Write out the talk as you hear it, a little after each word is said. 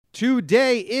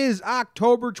Today is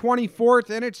October 24th,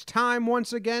 and it's time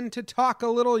once again to talk a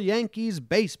little Yankees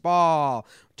baseball.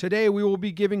 Today we will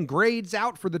be giving grades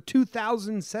out for the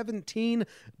 2017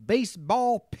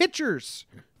 baseball pitchers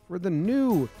for the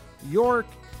New York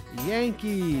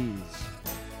Yankees.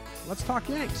 Let's talk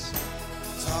Yanks.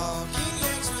 Talking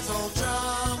Yanks with old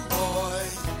John Boy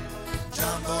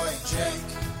and Jake.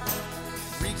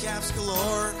 Recaps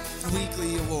galore and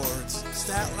weekly awards.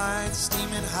 Stat lines,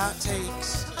 steaming hot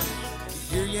takes.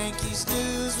 Get your Yankees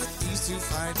news with these two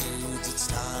fine dudes. It's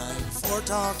time for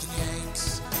Talking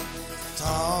Yanks.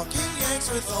 Talking Yanks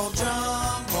with old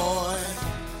John Boy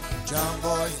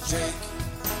and Jake.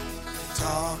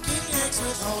 Talking Yanks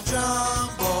with old John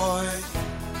Boy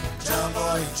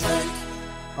and Jake.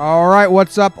 All right,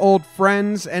 what's up, old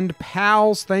friends and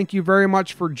pals? Thank you very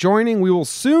much for joining. We will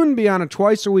soon be on a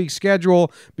twice-a-week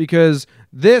schedule because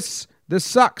this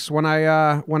sucks when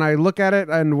I look at it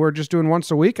and we're just doing once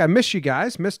a week. I miss you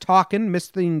guys, miss talking, miss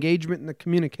the engagement and the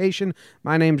communication.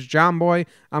 My name's John Boy.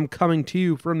 I'm coming to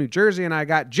you from New Jersey, and I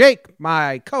got Jake,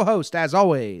 my co-host, as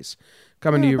always,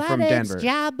 coming to you from Denver. My name's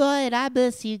John Boy, and I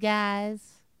miss you guys.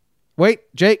 Wait,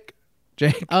 Jake.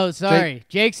 Oh, sorry.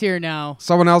 Jake's here now.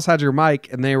 Someone else had your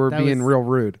mic, and they were being real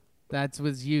rude. That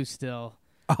was you still.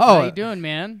 Oh, how you doing,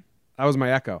 man? That was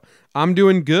my echo. I'm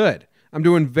doing good. I'm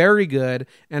doing very good,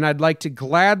 and I'd like to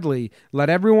gladly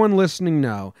let everyone listening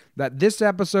know that this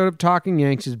episode of Talking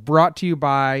Yanks is brought to you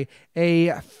by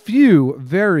a few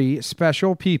very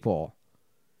special people.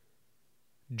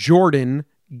 Jordan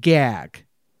Gag.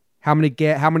 How many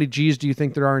G's do you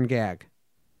think there are in Gag?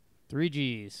 3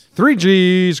 G's. 3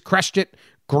 G's. Crushed it.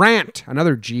 Grant.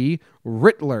 Another G.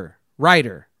 Rittler.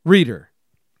 Writer. Reader.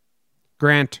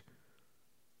 Grant.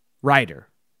 Writer.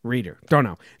 Reader. Don't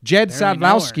know. Jed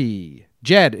Sadlowski.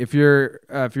 Jed, if you're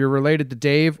related to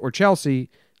Dave or Chelsea,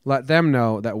 let them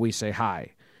know that we say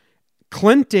hi.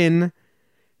 Clinton.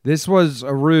 This was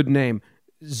a rude name.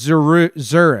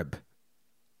 Zurib.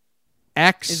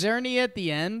 X. Is there any at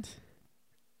the end?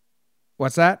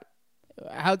 What's that?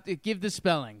 Give the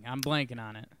spelling. I'm blanking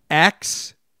on it.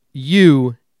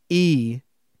 Xuereb.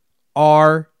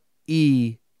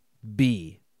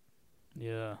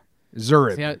 Yeah.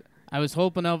 Zurib. See, I was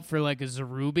hoping up for like a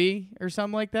Zarubi or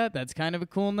something like that. That's kind of a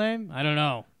cool name. I don't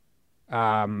know.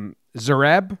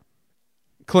 Zureb.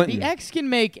 Clinton. The X can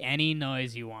make any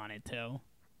noise you want it to.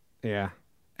 Yeah.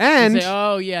 And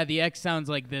the X sounds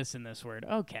like this in this word.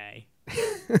 Okay.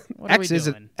 What X are we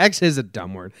doing? X is a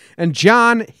dumb word. And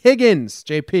John Higgins,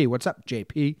 JP. What's up,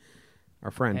 JP?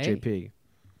 Our friend, hey. JP.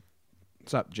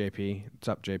 What's up, JP? What's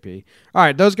up, JP? All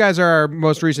right, those guys are our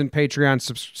most recent Patreon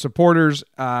supporters.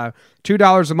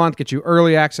 $2 a month gets you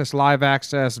early access, live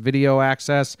access, video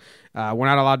access. We're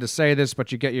not allowed to say this,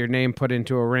 but you get your name put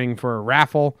into a ring for a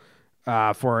raffle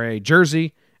for a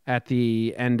jersey at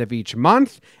the end of each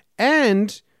month.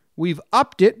 And we've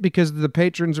upped it because the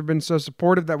patrons have been so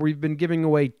supportive that we've been giving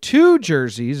away 2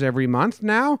 jerseys every month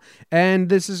now. And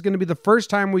this is going to be the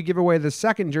first time we give away the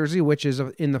second jersey, which is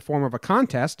in the form of a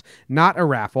contest, not a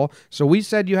raffle. So we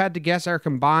said you had to guess our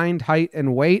combined height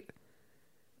and weight.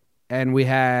 And we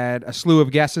had a slew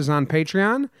of guesses on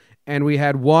Patreon. And we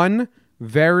had one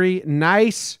very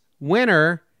nice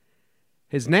winner.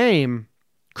 His name,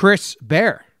 Chris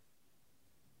Bear.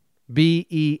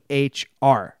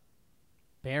 Behr.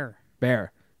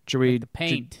 Bear. Should we the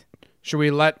paint? Should we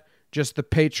let just the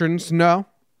patrons know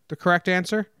the correct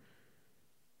answer?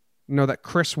 Know that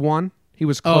Chris won. He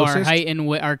was closest. Our height and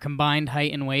our combined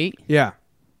height and weight. Yeah.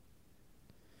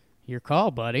 Your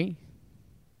call, buddy.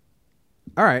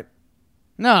 All right.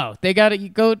 No, they got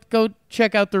it. Go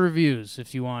check out the reviews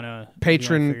if you want to.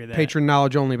 Patron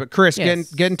knowledge only. But Chris,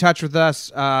 yes. get in touch with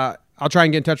us. I'll try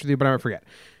and get in touch with you, but I won't forget.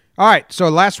 All right, so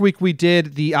last week we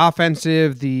did the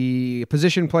offensive, the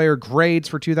position player grades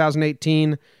for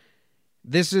 2018.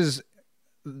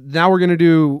 Now we're going to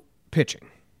do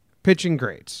pitching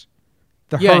grades,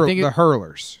 the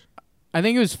hurlers. I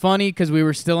think it was funny because we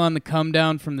were still on the come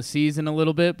down from the season a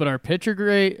little bit, but our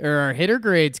our hitter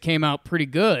grades came out pretty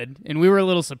good, and we were a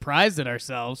little surprised at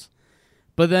ourselves.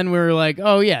 But then we were like,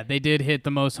 oh yeah, they did hit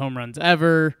the most home runs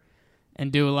ever and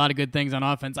do a lot of good things on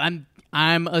offense.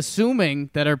 I'm assuming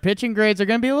that our pitching grades are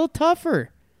going to be a little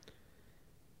tougher.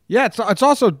 Yeah, it's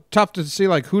also tough to see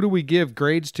like who do we give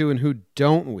grades to and who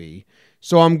don't we.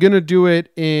 So I'm going to do it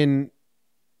in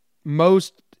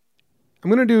most. I'm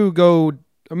going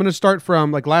to start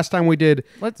from like last time we did.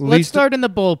 Let's start in the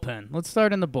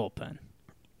bullpen.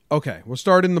 Okay, we'll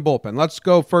start in the bullpen. Let's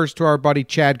go first to our buddy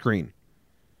Chad Green.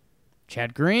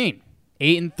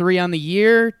 8-3 on the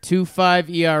year, 2.5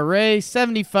 ERA,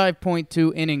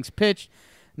 75.2 innings pitched,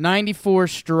 94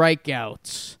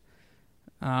 strikeouts.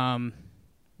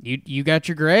 You got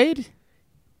your grade?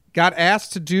 Got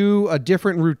asked to do a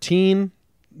different routine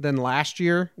than last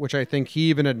year, which I think he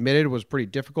even admitted was pretty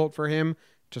difficult for him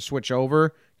to switch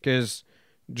over, because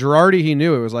Girardi, he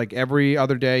knew it was like every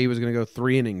other day he was going to go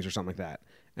 3 innings or something like that.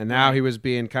 And now he was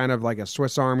being kind of like a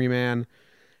Swiss Army man.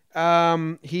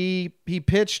 He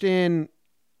pitched in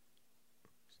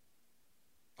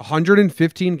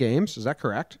 115 games. Is that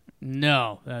correct?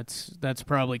 No, that's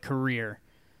probably career.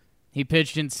 He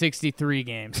pitched in 63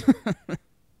 games.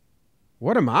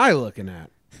 What am I looking at?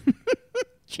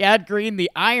 Chad Green,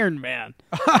 the Iron Man.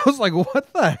 I was like,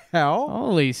 what the hell?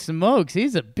 Holy smokes,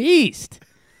 he's a beast.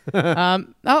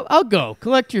 I'll go.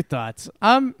 Collect your thoughts.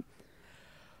 I'm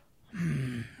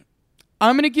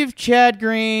gonna give Chad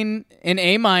Green an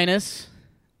A-.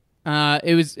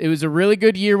 It was a really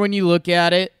good year when you look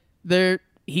at it.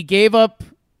 He gave up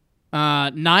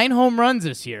 9 home runs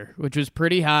this year, which was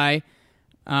pretty high.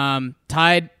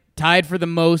 Tied for the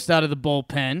most out of the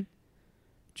bullpen,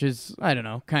 which is, I don't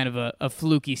know, kind of a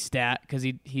fluky stat because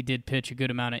he did pitch a good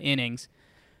amount of innings.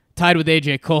 Tied with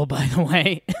AJ Cole, by the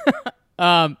way.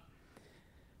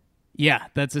 Yeah,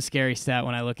 that's a scary stat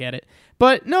when I look at it.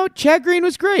 But no, Chad Green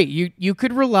was great. You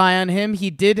could rely on him. He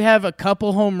did have a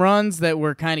couple home runs that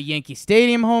were kind of Yankee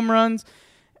Stadium home runs,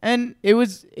 and it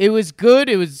was good.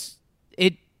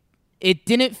 It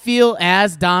didn't feel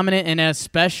as dominant and as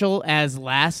special as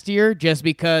last year, just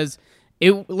because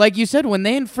it, like you said, when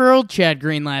they unfurled Chad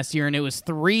Green last year and it was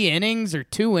 3 innings or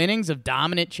 2 innings of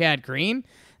dominant Chad Green,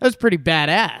 that was pretty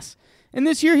badass. And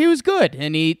this year he was good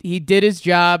and he did his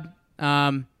job.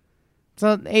 So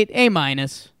A-.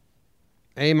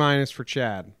 A- for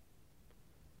Chad.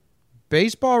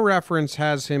 Baseball Reference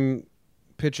has him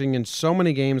pitching in so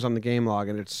many games on the game log,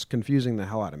 and it's confusing the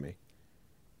hell out of me.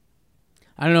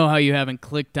 I don't know how you haven't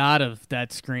clicked out of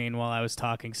that screen while I was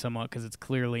talking somewhat, because it's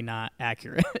clearly not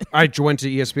accurate. I went to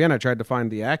ESPN. I tried to find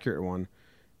the accurate one.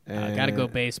 Got to go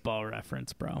Baseball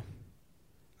Reference, bro.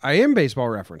 I am Baseball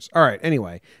Reference. All right.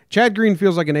 Anyway, Chad Green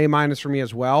feels like an A- for me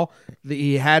as well.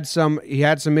 He had some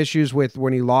issues with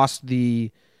when he lost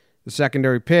the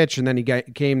secondary pitch, and then he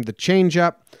came the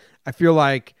changeup. I feel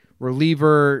like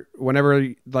reliever, whenever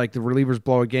like the relievers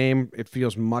blow a game, it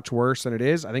feels much worse than it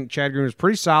is. I think Chad Green was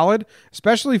pretty solid,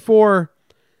 especially for,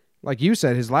 like you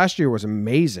said, his last year was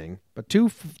amazing. But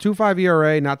 2.5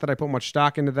 ERA, not that I put much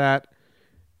stock into that.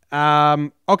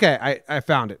 Okay, I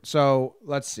found it. So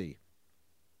let's see.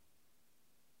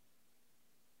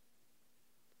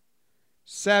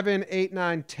 7, 8,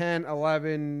 9, 10,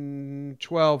 11,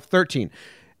 12, 13.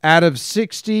 Out of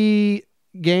 63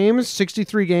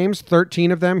 games,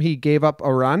 13 of them he gave up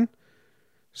a run.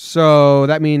 So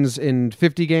that means in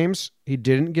 50 games, he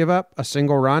didn't give up a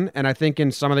single run. And I think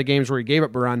in some of the games where he gave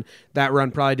up a run, that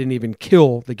run probably didn't even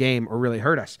kill the game or really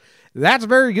hurt us. That's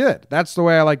very good. That's the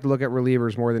way I like to look at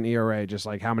relievers more than ERA, just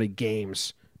like how many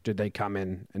games did they come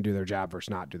in and do their job versus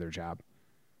not do their job.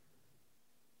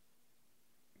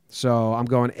 So I'm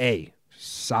going A.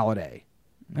 Solid A.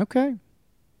 Okay.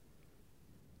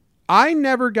 I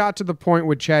never got to the point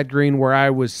with Chad Green where I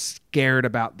was scared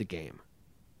about the game.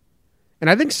 And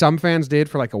I think some fans did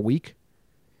for like a week.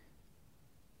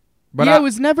 But yeah, it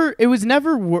was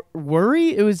never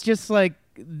worry. It was just like,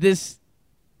 this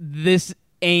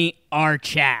ain't our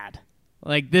Chad.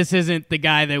 Like, this isn't the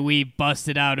guy that we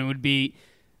busted out and would be.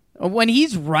 When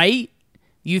he's right,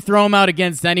 you throw him out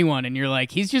against anyone, and you're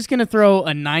like, he's just going to throw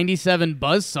a 97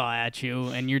 buzzsaw at you,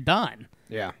 and you're done.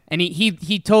 Yeah. And he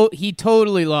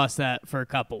totally lost that for a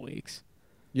couple weeks.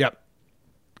 Yep.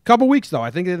 Couple weeks, though.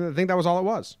 I think that was all it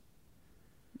was.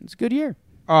 It's a good year.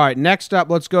 All right, next up,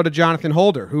 let's go to Jonathan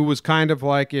Holder, who was kind of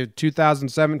like a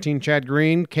 2017 Chad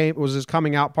Green was his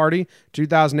coming out party.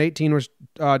 2018 was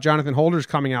Jonathan Holder's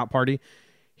coming out party.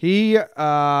 He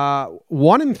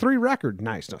 1-3 record.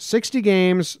 Nice. No, 60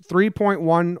 games,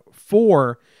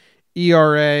 3.14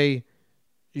 ERA.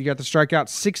 You got the strikeout,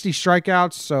 60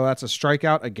 strikeouts, so that's a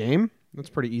strikeout a game. That's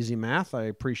pretty easy math. I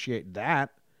appreciate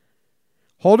that.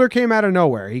 Holder came out of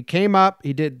nowhere. He came up.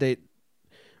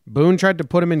 Boone tried to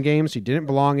put him in games he didn't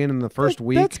belong in the first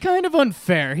week. That's kind of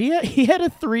unfair. He had a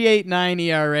 3.89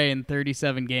 ERA in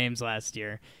 37 games last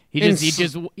year.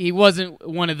 He wasn't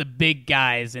one of the big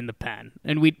guys in the pen,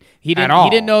 and he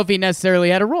didn't know if he necessarily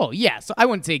had a role. Yeah, so I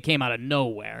wouldn't say he came out of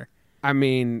nowhere. I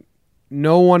mean,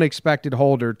 no one expected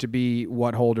Holder to be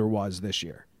what Holder was this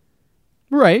year.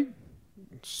 Right.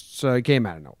 So he came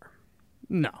out of nowhere.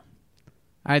 No.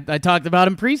 I talked about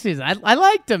him preseason. I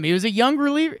liked him. He was a young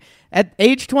reliever. At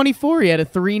age 24, he had a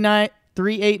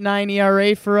 3.89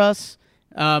 ERA for us,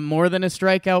 more than a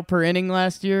strikeout per inning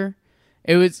last year.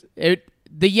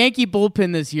 the Yankee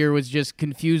bullpen this year was just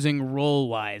confusing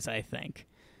role-wise, I think.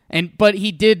 But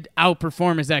he did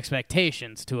outperform his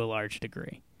expectations to a large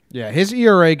degree. Yeah, his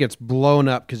ERA gets blown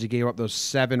up because he gave up those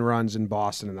 7 runs in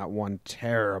Boston in that one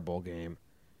terrible game.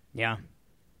 Yeah.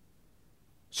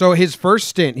 So his first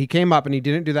stint, he came up and he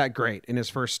didn't do that great in his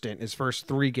first stint. His first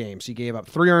 3 games, he gave up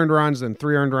 3 earned runs, then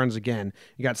 3 earned runs again.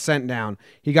 He got sent down.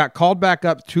 He got called back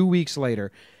up 2 weeks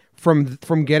later. From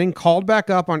getting called back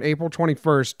up on April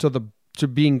 21st to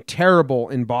being terrible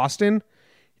in Boston,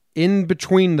 in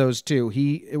between those two,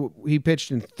 he pitched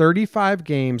in 35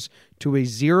 games to a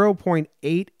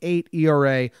 0.88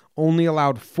 ERA, only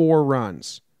allowed 4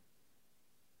 runs.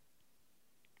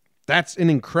 That's an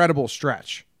incredible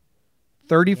stretch.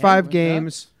 35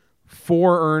 games,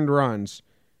 4 earned runs.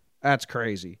 That's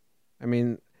crazy. I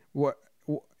mean,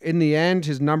 in the end,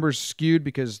 his numbers skewed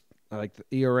because the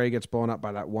ERA gets blown up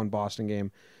by that one Boston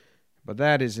game. But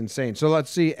that is insane. So let's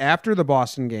see, after the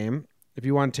Boston game, if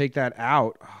you want to take that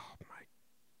out,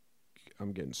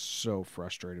 I'm getting so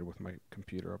frustrated with my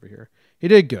computer over here. He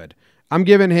did good. I'm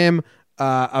giving him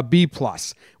a B+.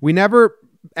 We never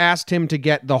asked him to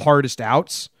get the hardest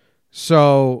outs,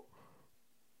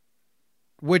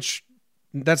 which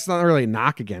that's not really a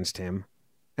knock against him.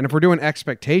 And if we're doing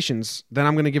expectations, then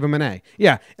I'm going to give him an A.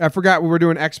 Yeah, I forgot we were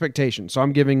doing expectations, so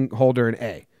I'm giving Holder an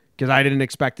A because I didn't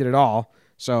expect it at all.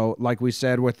 So like we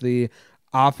said with the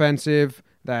offensive,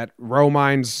 that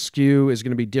Romine's skew is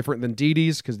going to be different than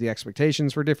Didi's because the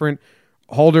expectations were different.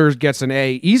 Holder gets an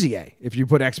A, easy A, if you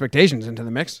put expectations into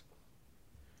the mix.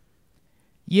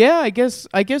 Yeah, I guess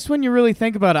when you really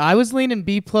think about it, I was leaning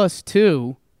B+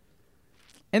 too.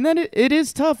 And then it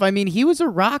is tough. I mean, he was a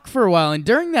rock for a while, and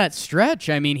during that stretch,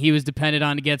 I mean, he was dependent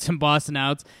on to get some Boston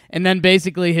outs, and then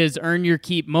basically his earn your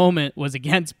keep moment was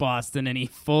against Boston, and he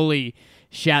fully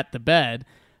shat the bed.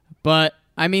 But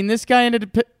I mean, this guy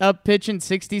ended up pitching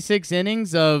 66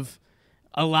 innings of,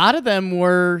 a lot of them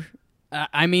were,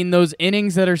 those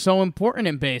innings that are so important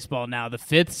in baseball now. The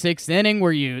 5th, 6th inning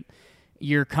where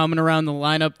you're coming around the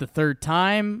lineup the 3rd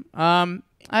time.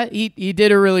 He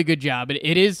did a really good job.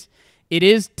 It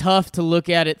is tough to look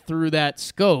at it through that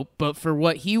scope, but for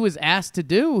what he was asked to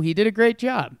do, he did a great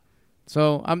job.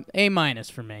 So I'm A-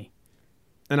 for me.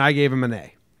 And I gave him an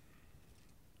A.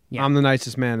 Yeah. I'm the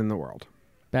nicest man in the world.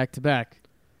 Back to back.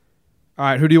 All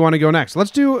right, who do you want to go next?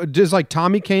 Does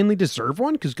Tommy Kahnle deserve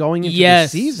one? Because going into the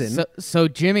season... So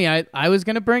Jimmy, I was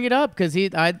going to bring it up because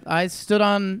I stood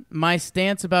on my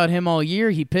stance about him all year.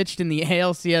 He pitched in the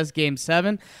ALCS Game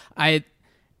 7.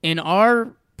 In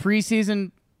our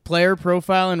preseason player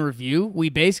profile and review, we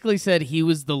basically said he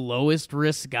was the lowest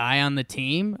risk guy on the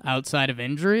team outside of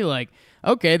injury. Like,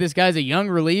 okay, this guy's a young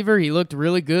reliever. He looked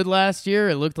really good last year.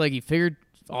 It looked like he figured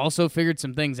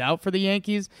some things out for the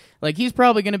Yankees. Like, he's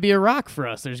probably going to be a rock for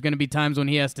us. There's going to be times when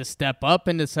he has to step up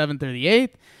into 7th or the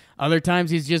 8th. Other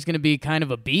times he's just going to be kind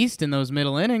of a beast in those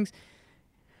middle innings.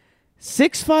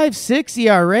 6.56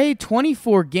 ERA,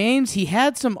 24 games. He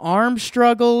had some arm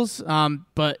struggles,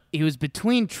 but he was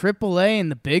between AAA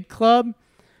and the big club.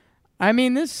 I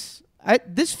mean, this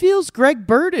feels Greg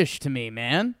Birdish to me,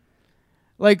 man.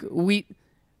 Like,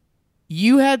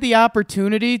 you had the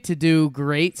opportunity to do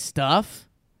great stuff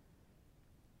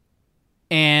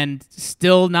and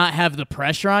still not have the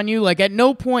pressure on you. Like, at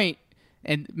no point,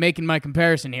 and making my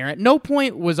comparison here, at no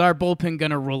point was our bullpen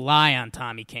going to rely on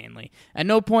Tommy Kahnle. At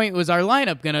no point was our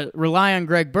lineup going to rely on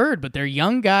Greg Bird, but they're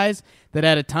young guys that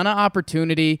had a ton of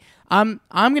opportunity. I'm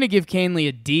going to give Kahnle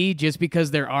a D just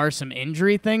because there are some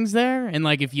injury things there. And,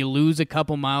 like, if you lose a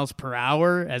couple miles per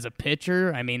hour as a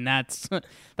pitcher, I mean, that's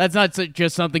not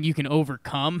just something you can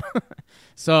overcome.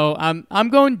 So I'm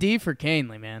going D for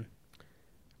Kahnle, man.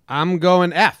 I'm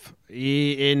going F.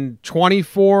 In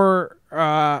 24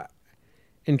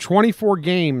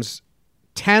 games,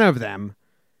 10 of them,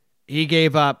 he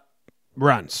gave up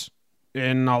runs.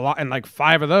 In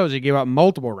 5 of those, he gave up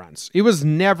multiple runs. He was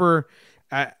never.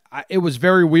 It was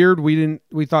very weird. We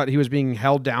thought he was being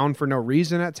held down for no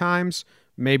reason at times.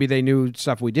 Maybe they knew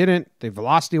stuff we didn't. The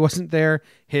velocity wasn't there.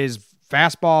 His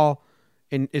fastball,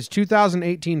 in his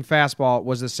 2018 fastball,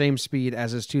 was the same speed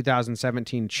as his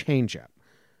 2017 changeup.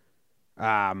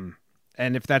 And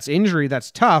if that's injury, that's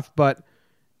tough, but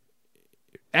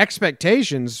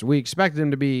expectations, we expected him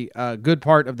to be a good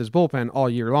part of this bullpen all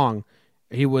year long.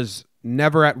 He was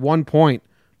never at one point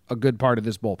a good part of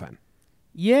this bullpen.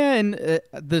 Yeah, and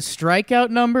the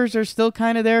strikeout numbers are still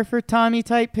kind of there for Tommy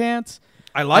Tight Pants.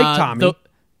 I like Tommy.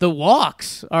 The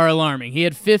walks are alarming. He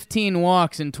had 15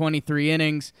 walks in 23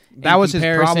 innings. That was his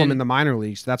problem in the minor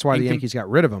leagues. That's why the Yankees got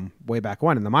rid of him way back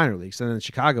when in the minor leagues. And then in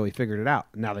Chicago, he figured it out.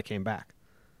 And now they came back.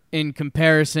 in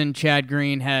comparison, Chad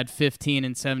Green had 15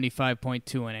 and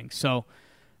 75.2 innings. So,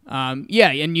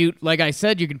 yeah, and you, like I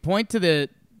said, you can point to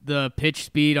the pitch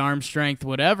speed, arm strength,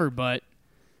 whatever, but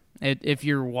if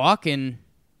you're walking,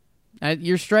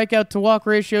 your strikeout to walk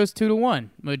ratio is 2-1,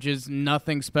 which is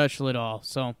nothing special at all.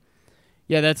 So,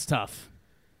 yeah, that's tough.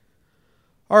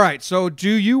 All right, so do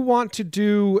you want to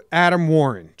do Adam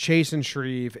Warren, Chasen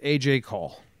Shreve, AJ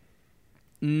Cole?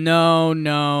 No.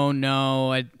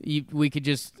 We could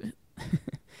just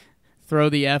throw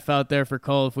the F out there for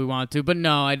Cole if we want to. But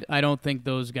no, I don't think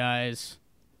those guys.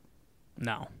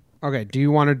 No. Okay, do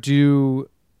you want to do...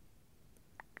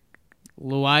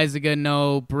 Loizaga,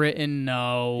 no. Britton,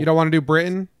 no. You don't want to do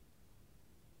Britton?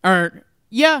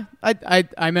 Yeah,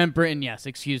 I meant Britton, yes.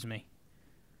 Excuse me.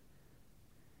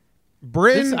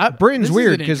 Britton's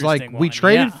weird because, like, we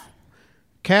traded... Yeah.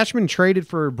 Cashman traded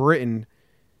for Britton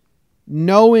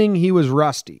knowing he was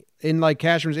rusty. In, like,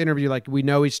 Cashman's interview, like, we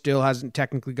know he still hasn't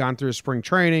technically gone through his spring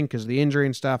training because of the injury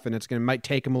and stuff, and might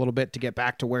take him a little bit to get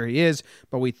back to where he is,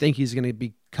 but we think he's going to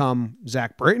become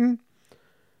Zach Britton.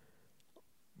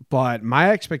 But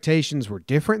my expectations were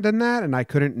different than that, and I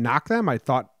couldn't knock them. I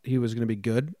thought he was going to be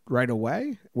good right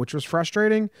away, which was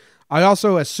frustrating. I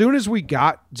also, as soon as we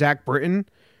got Zach Britton,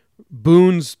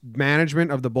 Boone's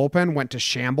management of the bullpen went to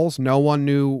shambles. No one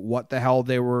knew what the hell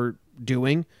they were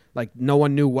doing. Like, no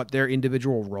one knew what their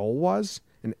individual role was,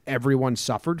 and everyone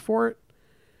suffered for it.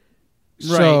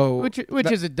 Right, So, which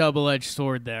is a double-edged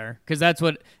sword there, because that's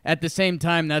what, at the same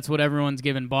time, that's what everyone's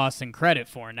giving Boston credit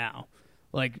for now.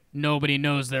 Like, nobody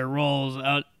knows their roles,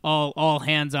 all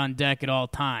hands on deck at all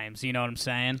times. You know what I'm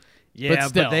saying? yeah,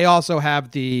 but they also have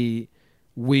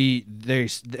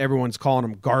everyone's calling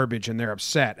them garbage and they're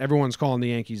upset. Everyone's calling the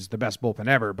Yankees the best bullpen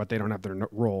ever, but they don't have their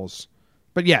roles.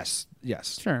 But yes,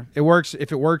 sure, it works.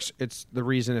 If it works, it's the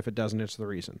reason. If it doesn't, it's the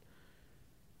reason.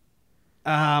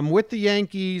 With the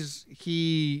Yankees,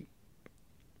 he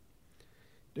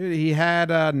had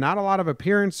not a lot of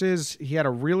appearances. He had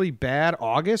a really bad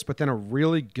August, but then a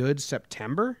really good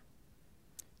September.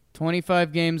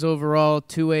 25 games overall,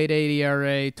 2.88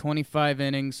 ERA, 25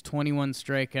 innings, 21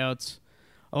 strikeouts,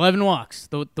 11 walks.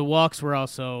 The walks were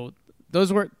also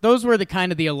those were the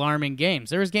kind of the alarming games.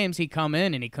 There was games he'd come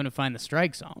in and he couldn't find the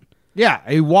strike zone. Yeah,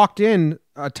 he walked in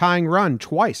a tying run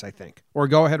twice, I think, or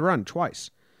go ahead run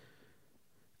twice.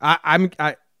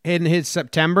 In his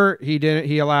September,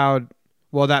 he allowed,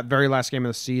 well, that very last game of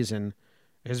the season,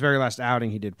 his very last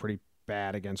outing, he did pretty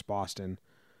bad against Boston.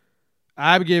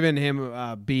 I've given him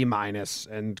a B-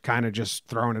 and kind of just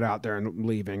throwing it out there and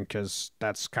leaving because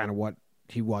that's kind of what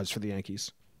he was for the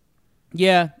Yankees.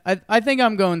 Yeah, I think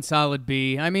I'm going solid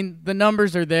B. I mean, the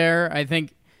numbers are there. I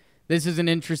think this is an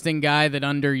interesting guy that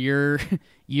under your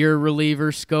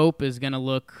reliever scope is going to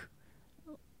look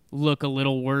a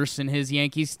little worse in his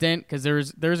Yankees stint because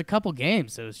there's a couple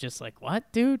games that was just like,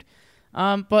 what, dude?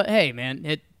 But hey, man,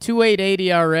 at 2.88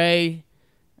 ERA,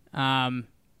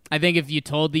 I think if you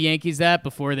told the Yankees that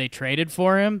before they traded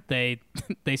for him, they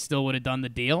still would have done the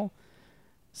deal.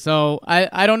 So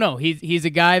I don't know. He's a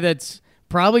guy that's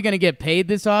probably going to get paid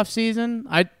this offseason.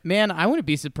 I wouldn't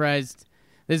be surprised.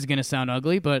 This is going to sound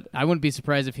ugly, but I wouldn't be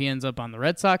surprised if he ends up on the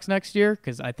Red Sox next year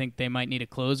because I think they might need a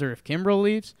closer if Kimbrel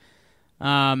leaves.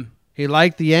 He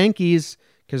liked the Yankees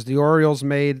because the Orioles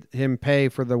made him pay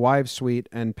for the wives' suite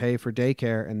and pay for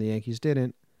daycare, and the Yankees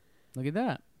didn't. Look at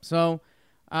that. So,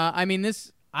 I mean,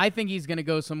 I think he's going to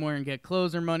go somewhere and get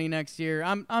closer money next year.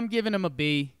 I'm giving him a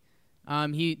B.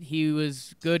 He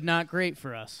was good, not great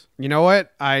for us. You know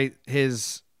what?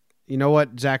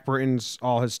 Zach Britton's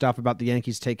all his stuff about the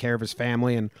Yankees take care of his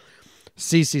family, and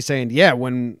CeCe saying, yeah,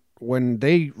 when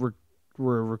they were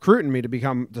recruiting me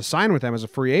to sign with them as a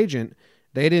free agent,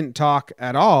 they didn't talk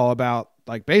at all about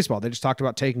like baseball. They just talked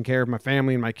about taking care of my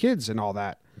family and my kids and all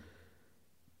that.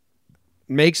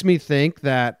 Makes me think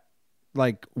that,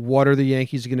 like, what are the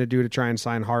Yankees going to do to try and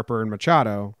sign Harper and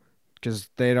Machado? Because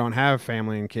they don't have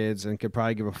family and kids and could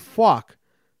probably give a fuck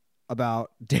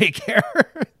about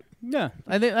daycare. Yeah,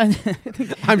 I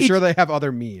think I'm sure they have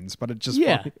other means, but it's just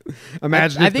funny.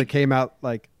 Imagine if they came out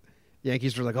like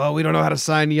Yankees were like, oh, we don't know how to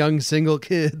sign young single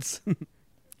kids.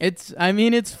 It's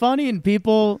funny and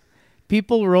people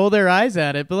roll their eyes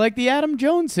at it, but like the Adam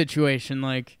Jones situation,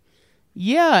 like,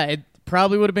 yeah, it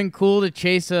probably would have been cool to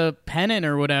chase a pennant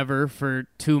or whatever for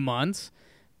 2 months,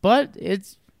 but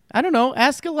I don't know,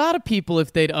 ask a lot of people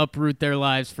if they'd uproot their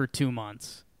lives for 2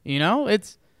 months. You know,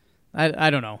 I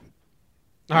don't know.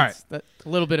 All right. A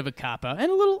little bit of a cop-out and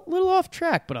a little off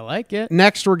track, but I like it.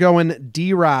 Next, we're going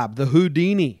D-Rob, the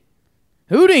Houdini.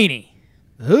 Houdini.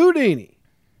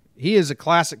 He is a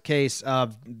classic case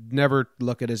of never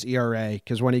look at his ERA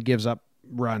because when he gives up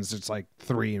runs. It's like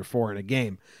 3 or 4 in a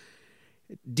game.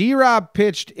 D-Rob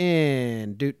pitched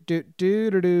in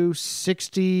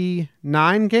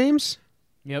 69 games.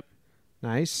 Yep.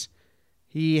 Nice.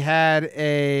 He had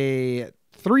a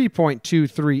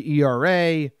 3.23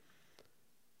 ERA,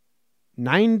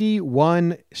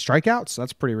 91 strikeouts.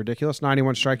 That's pretty ridiculous.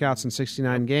 91 strikeouts in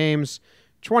 69 games,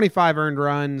 25 earned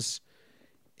runs.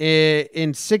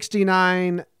 In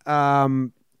 69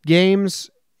 games,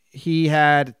 he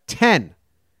had 10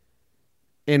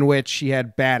 in which he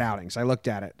had bad outings. I looked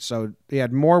at it. So he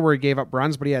had more where he gave up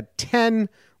runs, but he had 10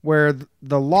 where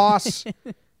the loss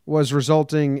was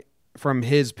resulting from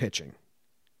his pitching.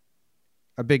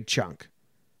 A big chunk.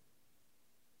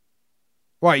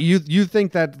 Why, you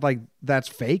think that like that's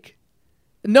fake?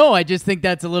 No, I just think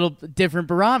that's a little different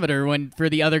barometer when for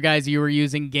the other guys you were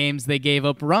using games they gave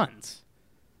up runs.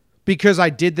 Because I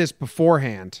did this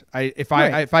beforehand. If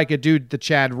I could do the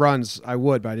Chad runs, I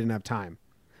would, but I didn't have time.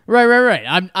 Right.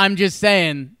 I'm just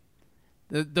saying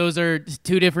those are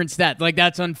two different stats. Like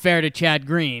that's unfair to Chad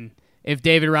Green. If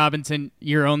David Robinson,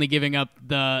 you're only giving up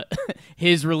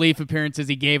his relief appearances,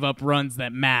 he gave up runs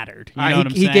that mattered. You know what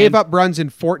I'm saying? He gave up runs in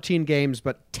 14 games,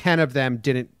 but 10 of them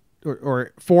didn't,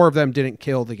 or 4 of them didn't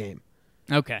kill the game.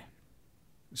 Okay.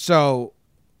 So,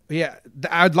 yeah,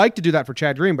 I'd like to do that for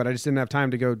Chad Green, but I just didn't have time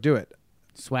to go do it.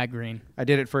 Swag Green. I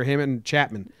did it for him and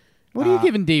Chapman. What are you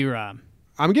giving D-Rob?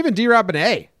 I'm giving D-Rob an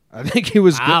A. I think he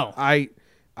was Wow. good.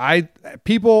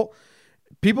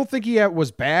 People think he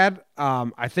was bad.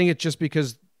 I think it's just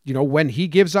because, when he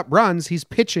gives up runs, he's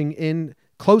pitching in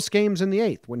close games in the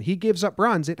 8th. When he gives up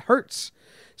runs, it hurts.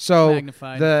 So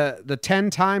Magnified. the 10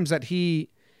 times that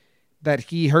he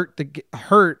hurt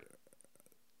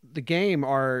the game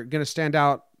are going to stand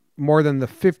out more than the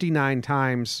 59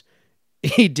 times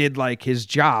he did like his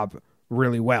job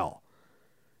really well.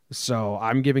 So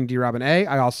I'm giving D-Rob an A.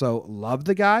 I also love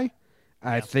the guy.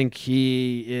 I think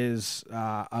he is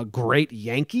a great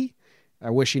Yankee. I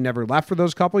wish he never left for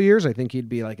those couple years. I think he'd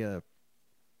be I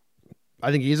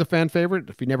think he's a fan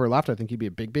favorite. If he never left, I think he'd be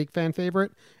a big, big fan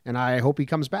favorite. And I hope he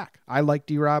comes back. I like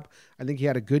D-Rob. I think he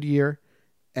had a good year.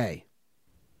 A.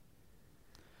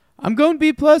 I'm going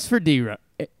B+ for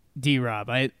D-Rob.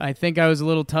 I think I was a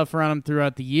little tougher on him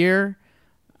throughout the year.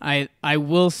 I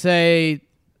will say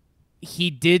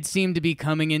he did seem to be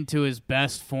coming into his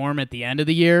best form at the end of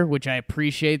the year, which I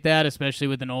appreciate that, especially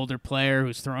with an older player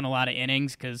who's thrown a lot of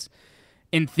innings because,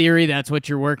 in theory, that's what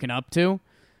you're working up to.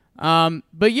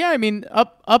 But, yeah, I mean,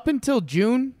 up until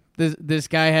June, this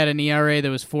guy had an ERA that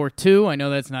was 4.2. I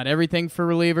know that's not everything for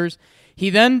relievers.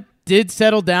 He then did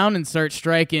settle down and start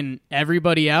striking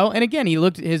everybody out. And, again, he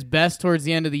looked his best towards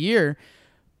the end of the year.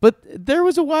 But there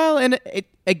was a while, and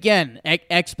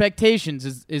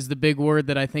expectations is the big word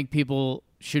that I think people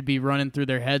should be running through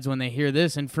their heads when they hear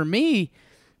this. And for me,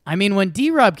 I mean, when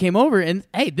D-Rob came over, and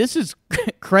hey, this is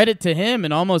credit to him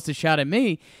and almost a shot at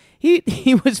me, he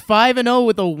was 5-0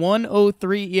 with a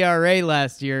 1.03 ERA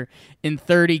last year in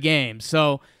 30 games.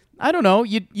 So I don't know,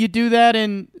 you do that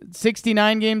in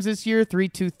 69 games this year,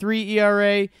 3.23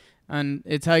 ERA, and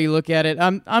it's how you look at it.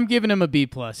 I'm giving him a B+.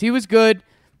 He was good.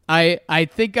 I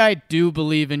think I do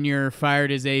believe in your fired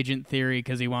his agent theory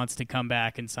because he wants to come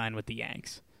back and sign with the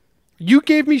Yanks. You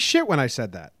gave me shit when I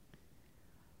said that.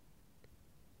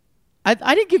 I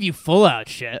didn't give you full out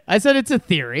shit. I said it's a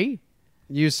theory.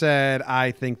 You said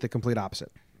I think the complete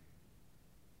opposite.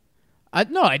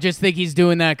 No, I just think he's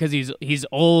doing that because he's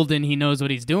old and he knows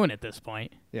what he's doing at this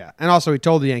point. Yeah, and also he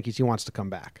told the Yankees he wants to come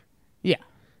back. Yeah.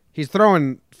 He's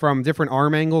throwing from different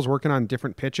arm angles, working on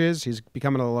different pitches. He's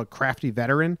becoming a little crafty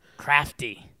veteran.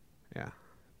 Crafty. Yeah.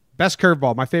 Best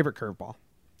curveball, my favorite curveball.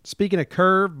 Speaking of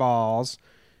curveballs,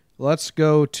 let's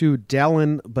go to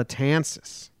Dellin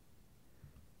Betances.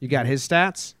 You got his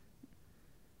stats?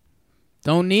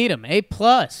 Don't need him. A+.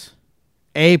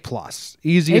 A+.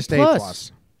 Easiest A+.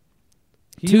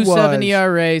 2.7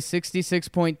 ERA,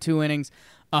 66.2 innings,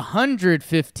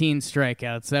 115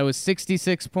 strikeouts. That was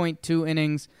 66.2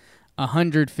 innings,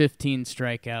 115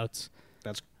 strikeouts.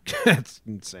 That's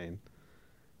insane.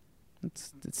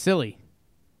 It's silly.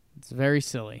 It's very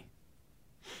silly.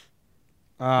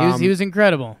 He was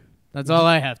incredible. That's all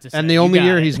I have to say. And the only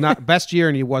year he's not best year,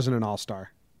 and he wasn't an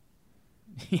all-star.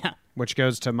 Yeah. Which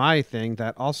goes to my thing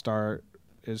that all-star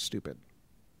is stupid.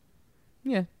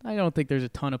 Yeah, I don't think there's a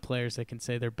ton of players that can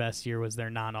say their best year was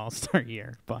their non-all-star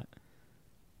year, but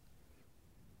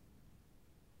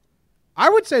I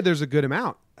would say there's a good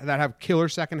amount that have killer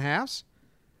second halves.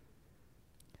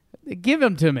 give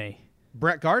him to me.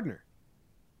 Brett Gardner.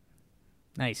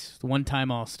 Nice.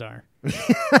 One-time all-star.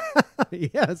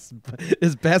 Yes.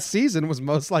 His best season was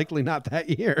most likely not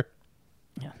that year.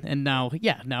 Yeah, and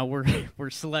now we're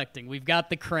selecting. We've got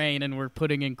the crane, and we're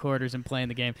putting in quarters and playing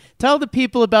the game. Tell the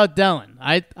people about Dellin.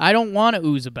 I don't want to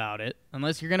ooze about it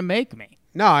unless you're going to make me.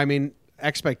 No, I mean,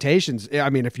 expectations. I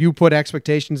mean, if you put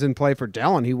expectations in play for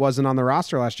Dellin, he wasn't on the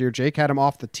roster last year. Jake had him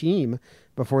off the team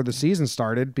before the season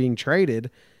started, being traded,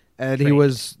 and he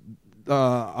was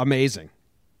amazing.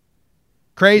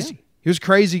 Crazy. Yeah. He was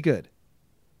crazy good.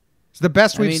 It's the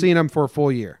best we've seen him for a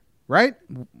full year, right?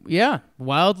 Yeah,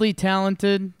 wildly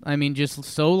talented. I mean, just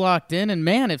so locked in. And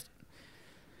man,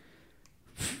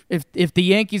 if the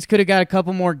Yankees could have got a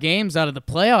couple more games out of the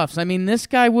playoffs, I mean, this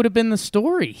guy would have been the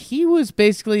story. He was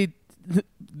basically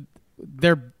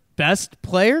their best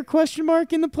player, ? In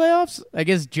the playoffs. I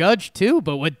guess Judge too,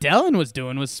 but what Dellin was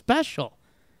doing was special.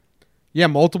 Yeah,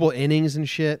 multiple innings and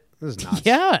shit. This is nuts.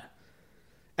 Yeah.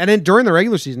 And then during the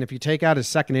regular season, if you take out his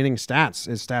second inning stats,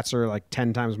 his stats are like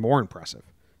 10 times more impressive.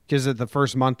 Because at the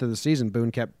first month of the season,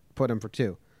 Boone kept putting him for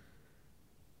 2.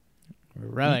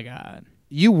 Really God.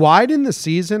 You widen the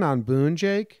season on Boone,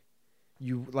 Jake.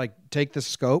 You like take the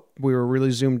scope. We were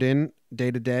really zoomed in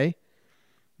day to day.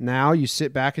 Now you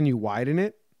sit back and you widen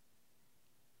it.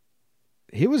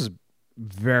 He was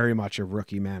very much a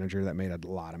rookie manager that made a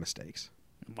lot of mistakes.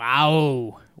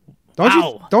 Wow.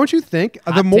 Don't you think?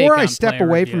 Hot the more take I on step player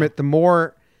away review. from it, the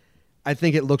more I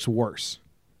think it looks worse.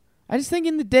 I just think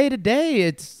in the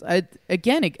day-to-day,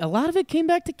 a lot of it came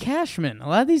back to Cashman. A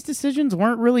lot of these decisions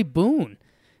weren't really Boone.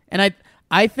 And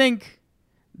I think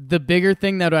the bigger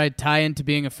thing that I'd tie into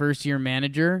being a first-year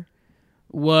manager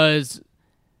was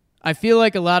I feel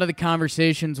like a lot of the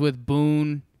conversations with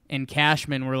Boone and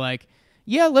Cashman were like,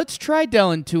 yeah, let's try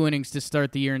Dellin 2 innings to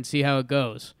start the year and see how it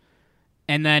goes.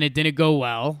 And then it didn't go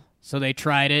well, so they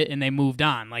tried it and they moved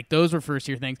on. Like, those were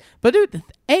first-year things. But, dude,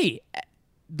 hey,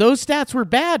 those stats were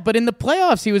bad, but in the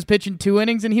playoffs he was pitching 2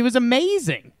 innings and he was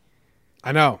amazing.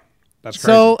 I know. That's crazy.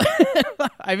 So,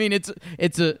 I mean,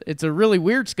 it's a really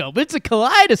weird scope. It's a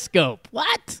kaleidoscope.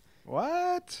 What?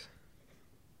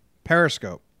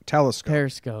 Periscope. Telescope.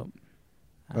 Periscope.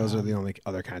 Those are the only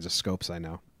other kinds of scopes I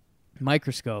know.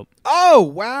 Microscope. Oh,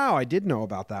 wow. I did know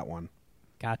about that one.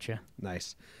 Gotcha.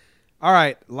 Nice. All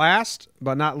right. Last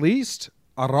but not least,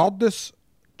 Aroldis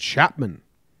Chapman.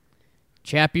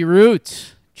 Chappie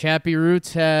Roots. Chappie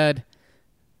Roots had...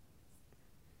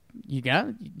 You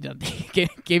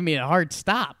gave me a hard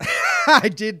stop. I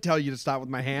did tell you to stop with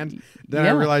my hand. Then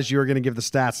I realized you were going to give the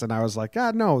stats, and I was like,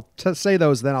 God, no, say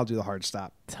those, then I'll do the hard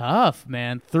stop. Tough,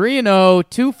 man. 3-0,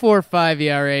 2.45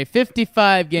 ERA,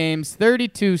 55 games,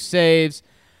 32 saves,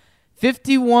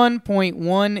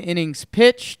 51.1 innings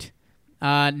pitched,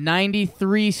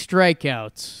 93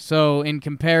 strikeouts. So in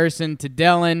comparison to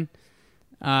Dellin,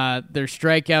 their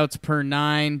strikeouts per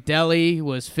 9, Delhi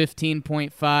was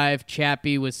 15.5,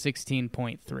 Chappie was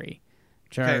 16.3.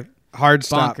 Which are hard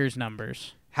stop. Bonkers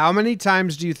numbers. How many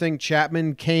times do you think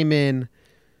Chapman came in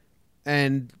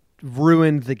and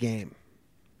ruined the game?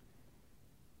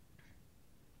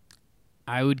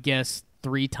 I would guess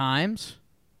 3 times.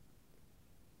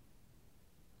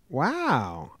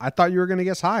 Wow. I thought you were going to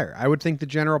guess higher. I would think the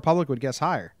general public would guess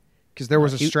higher because there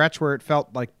was a stretch where it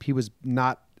felt like he was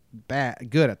not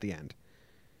good at the end.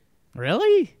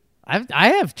 Really? I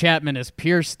have Chapman as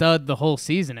pure stud the whole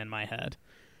season in my head.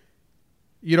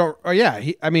 You don't. Oh yeah.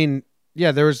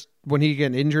 There was when he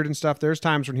get injured and stuff. There's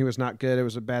times when he was not good. It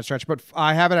was a bad stretch. But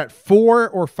I have it at 4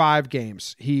 or 5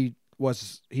 games. He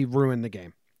ruined the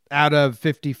game out of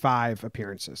 55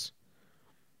 appearances.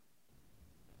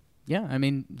 Yeah, I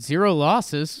mean 0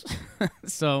 losses.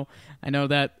 So I know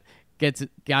that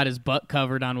got his butt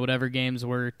covered on whatever games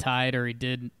were tied or he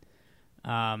did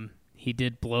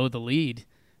blow the lead.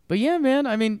 But yeah, man,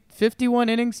 I mean 51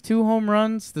 innings, 2 home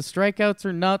runs. The strikeouts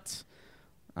are nuts.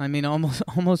 I mean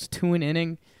almost 2 an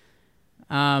inning.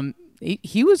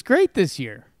 He was great this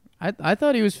year. I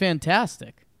thought he was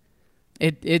fantastic.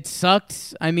 It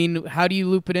sucked. I mean, how do you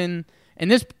loop it in? And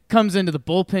this comes into the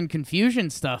bullpen confusion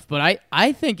stuff, but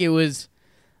I think it was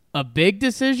a big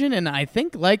decision, and I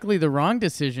think likely the wrong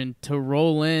decision to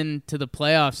roll into the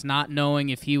playoffs not knowing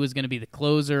if he was going to be the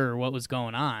closer or what was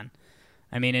going on.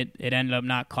 I mean, it ended up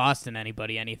not costing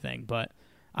anybody anything, but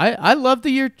I love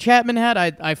the year Chapman had.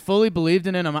 I fully believed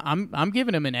in it. I'm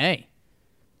giving him an A.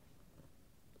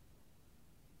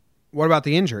 What about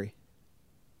the injury?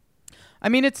 I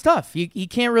mean, it's tough. He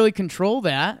can't really control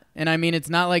that. And, I mean, it's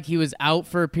not like he was out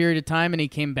for a period of time and he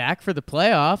came back for the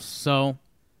playoffs. So,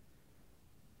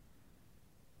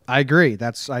 I agree.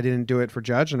 I didn't do it for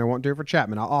Judge, and I won't do it for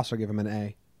Chapman. I'll also give him an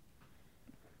A.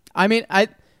 I mean, and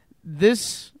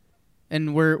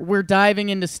we're diving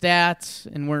into stats,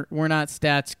 and we're not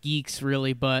stats geeks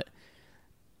really, but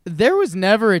there was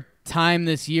never time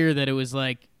this year that it was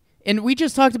like, and we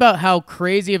just talked about how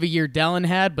crazy of a year Dellin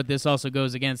had, but this also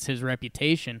goes against his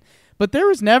reputation. But there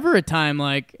was never a time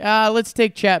like, let's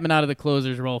take Chapman out of the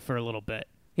closer's role for a little bit.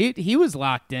 He was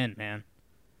locked in, man.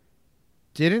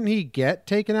 Didn't he get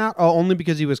taken out? Oh, only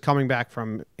because he was coming back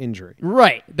from injury.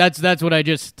 Right. That's what I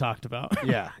just talked about.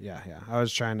 Yeah. I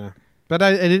was trying to, but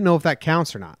I didn't know if that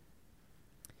counts or not.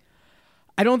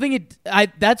 I don't think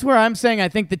it. That's where I'm saying I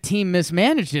think the team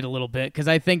mismanaged it a little bit because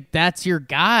I think that's your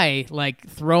guy. Like,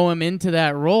 throw him into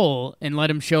that role and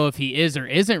let him show if he is or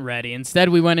isn't ready. Instead,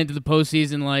 we went into the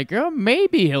postseason like, oh,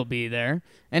 maybe he'll be there.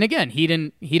 And again, he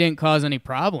didn't cause any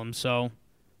problems, so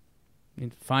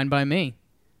fine by me.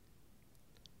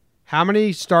 How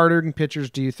many starting pitchers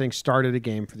do you think started a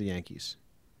game for the Yankees?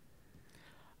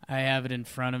 I have it in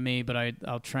front of me, but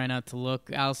I'll try not to look.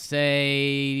 I'll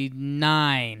say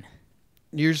 9.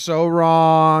 You're so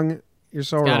wrong. You're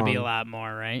so wrong. It's got to be a lot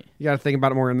more, right? You got to think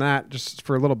about it more than that, just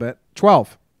for a little bit.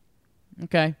 12.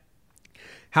 Okay.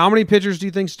 How many pitchers do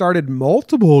you think started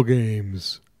multiple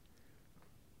games?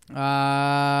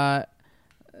 11.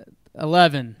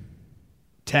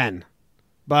 10.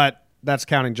 But that's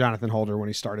counting Jonathan Holder when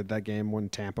he started that game when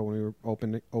we were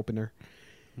opener.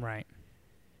 Right.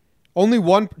 Only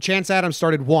one. Chance Adams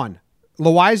started 1.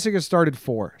 Loizaga started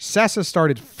 4. Sessa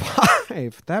started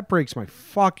 5. That breaks my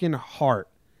fucking heart.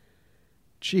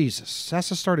 Jesus.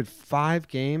 Sessa started 5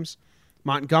 games.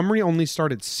 Montgomery only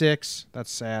started 6.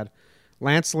 That's sad.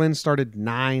 Lance Lynn started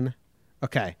 9.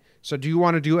 Okay. So do you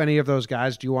want to do any of those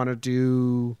guys? Do you want to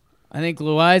do... I think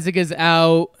Loizaga's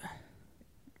out.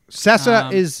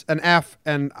 Sessa is an F,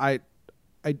 and I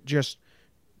just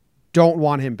don't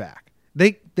want him back.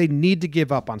 They need to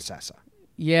give up on Sessa.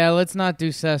 Yeah, let's not do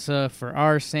Sessa for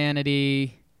our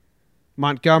sanity.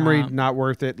 Montgomery, not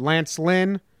worth it. Lance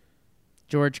Lynn.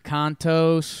 George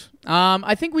Contos.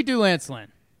 I think we do Lance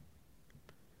Lynn.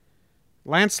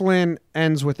 Lance Lynn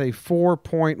ends with a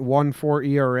 4.14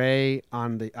 ERA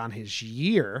on his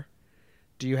year.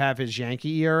 Do you have his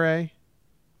Yankee ERA?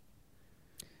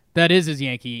 That is his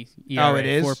Yankee ERA. Oh, it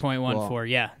is? 4.14, Well,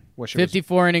 yeah.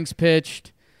 54 innings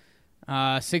pitched,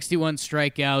 61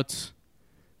 strikeouts,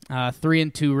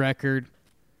 3-2 record.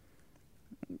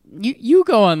 You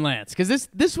go on Lance, because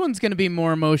this one's going to be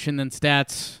more emotion than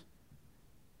stats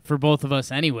for both of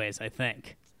us anyways, I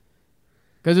think.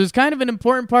 Because it was kind of an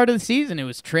important part of the season. It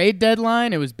was trade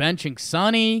deadline. It was benching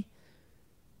Sonny.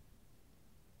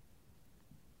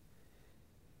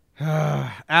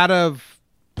 Out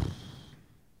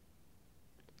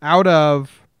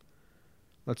of,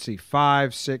 let's see,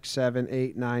 5, 6, 7,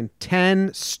 8, 9,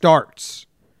 10 starts.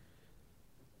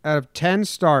 Out of 10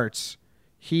 starts,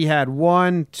 he had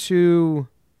 1, 2,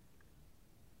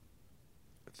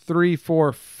 3,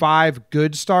 4, 5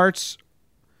 good starts.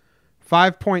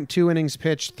 5.2 innings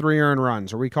pitched, 3 earned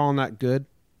runs. Are we calling that good?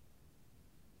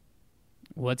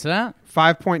 What's that?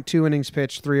 5.2 innings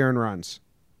pitched, 3 earned runs.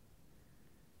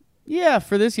 Yeah,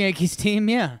 for this Yankees team,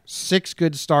 yeah. 6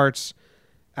 good starts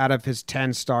out of his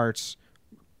 10 starts.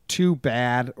 2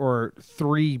 bad or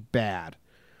 3 bad.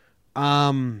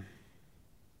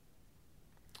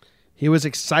 He was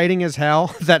exciting as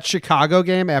hell. That Chicago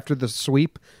game after the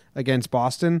sweep against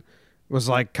Boston was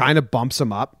like kind of bumps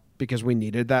him up because we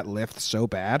needed that lift so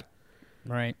bad.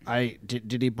 Right.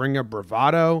 Did he bring a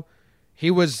bravado?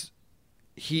 The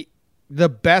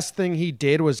best thing he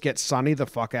did was get Sonny the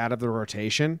fuck out of the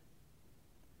rotation.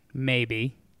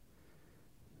 Maybe.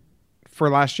 For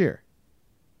last year.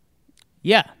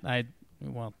 Yeah,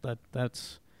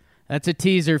 that's a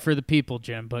teaser for the people,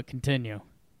 Jim, but continue.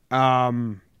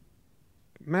 Man,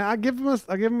 I give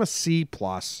him a C+.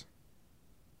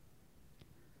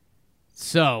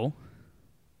 So,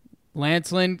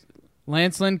 Lance Lynn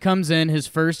comes in his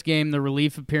first game, the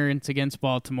relief appearance against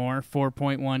Baltimore,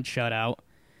 4.1 shutout.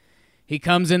 He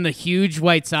comes in the huge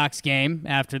White Sox game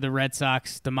after the Red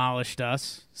Sox demolished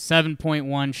us, 7.1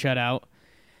 shutout.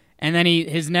 And then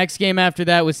his next game after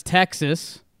that was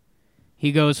Texas.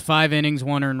 He goes 5 innings,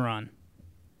 1 earned run.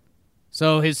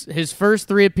 So his first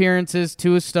 3 appearances,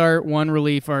 2 a start, 1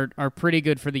 relief are pretty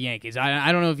good for the Yankees.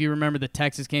 I don't know if you remember the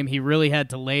Texas game. He really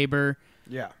had to labor.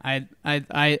 Yeah.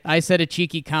 I said a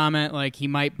cheeky comment like he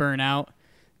might burn out.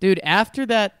 Dude, after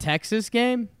that Texas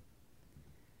game,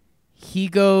 he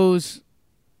goes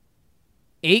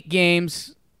 8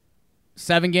 games,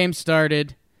 7 games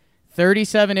started,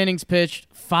 37 innings pitched,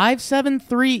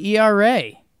 5.73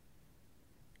 ERA.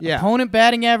 Yeah. Opponent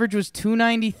batting average was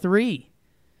 293.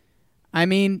 I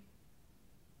mean,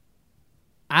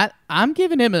 I'm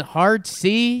giving him a hard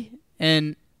C,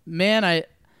 and man,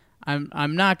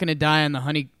 I'm not going to die on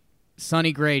the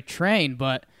Sonny Gray train,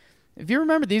 but if you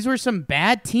remember, these were some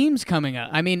bad teams coming up.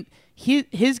 I mean,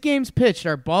 his games pitched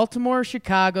are Baltimore,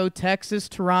 Chicago, Texas,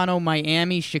 Toronto,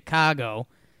 Miami, Chicago,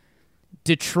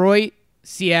 Detroit,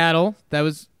 Seattle.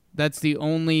 That's the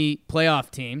only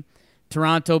playoff team.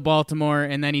 Toronto, Baltimore,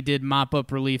 and then he did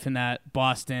mop-up relief in that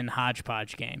Boston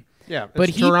hodgepodge game. Yeah,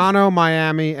 but Toronto,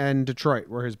 Miami, and Detroit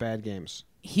were his bad games.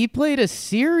 He played a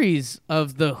series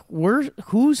of the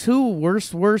who's who,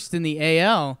 worst in the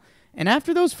AL, and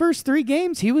after those first 3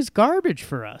 games, he was garbage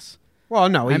for us. Well,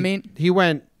 no, he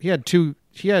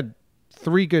had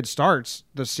 3 good starts.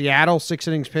 The Seattle 6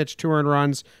 innings pitched, 2 earned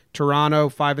runs. Toronto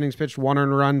 5 innings pitched, 1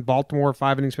 earned run. Baltimore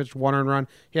 5 innings pitched, 1 earned run.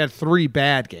 He had 3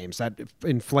 bad games that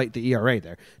inflate the ERA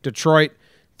there. Detroit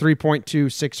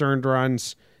 3.2, 6 earned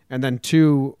runs, and then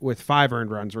 2 with 5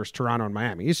 earned runs versus Toronto and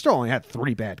Miami. He still only had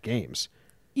 3 bad games.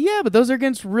 Yeah, but those are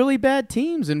against really bad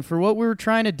teams, and for what we were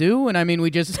trying to do, and I mean, we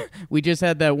just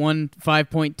had that one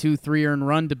 5.23 earned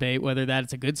run debate whether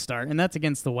that's a good start, and that's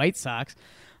against the White Sox.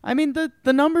 I mean, the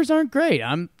numbers aren't great.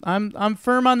 I'm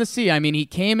firm on the C. I mean, he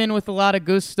came in with a lot of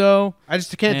gusto. I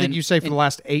just can't think you say for the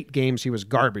last 8 games he was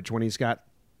garbage when he's got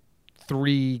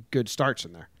 3 good starts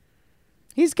in there.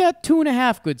 He's got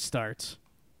 2.5 good starts.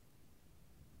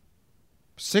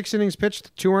 6 innings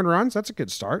pitched, 2 earned runs. That's a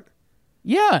good start.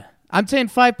 Yeah, I'm saying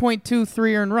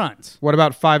 5.23 earned runs. What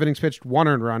about 5 innings pitched, 1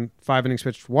 earned run? 5 innings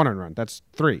pitched, 1 earned run. That's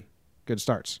 3 good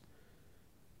starts.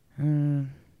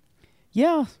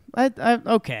 Yeah,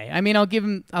 okay. I mean, I'll give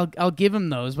him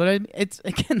those, but it's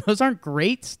again, those aren't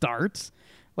great starts.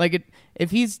 Like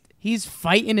if he's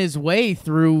fighting his way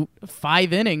through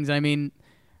 5 innings, I mean,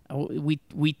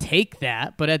 we take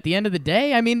that. But at the end of the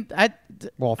day, I mean, I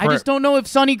just don't know if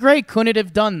Sonny Gray couldn't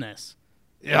have done this.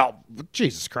 Yeah,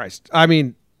 Jesus Christ. I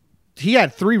mean, he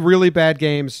had 3 really bad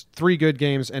games, 3 good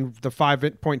games, and the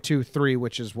 5.23,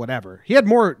 which is whatever. He had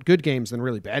more good games than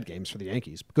really bad games for the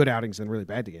Yankees. Good outings than really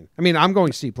bad games. I mean, I'm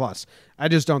going C+. I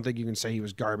just don't think you can say he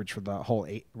was garbage for the whole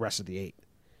rest of the 8.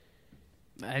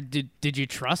 Did you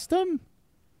trust him?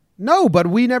 No, but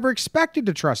we never expected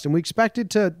to trust him. We expected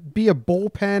to be a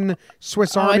bullpen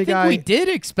Swiss Army guy. I think we did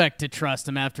expect to trust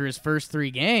him after his first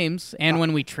 3 games, and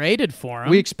when we traded for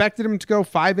him. We expected him to go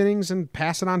 5 innings and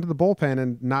pass it on to the bullpen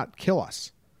and not kill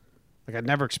us. Like, I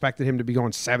never expected him to be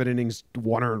going 7 innings,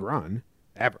 1 earned run,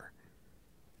 ever.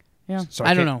 Yeah, so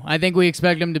I don't know. I think we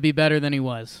expected him to be better than he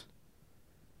was.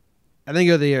 I think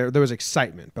there was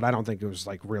excitement, but I don't think it was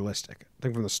like realistic. I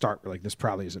think from the start we're like, this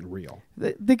probably isn't real.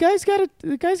 The guy's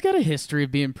got a history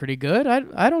of being pretty good.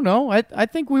 I don't know. I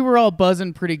think we were all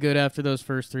buzzing pretty good after those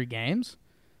first 3 games.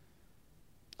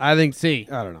 I think C.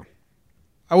 I don't know.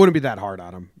 I wouldn't be that hard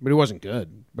on him, but he wasn't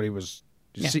good. But he was.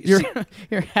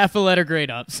 You're half a letter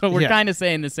grade up, so we're kind of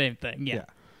saying the same thing. Yeah.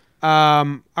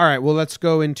 All right. Well, let's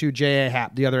go into J.A.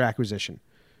 Happ, the other acquisition.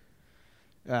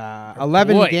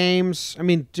 11 games. I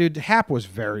mean, dude, Happ was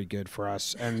very good for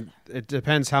us, and it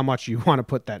depends how much you want to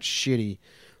put that shitty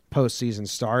postseason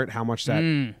start, how much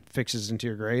that fixes into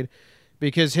your grade,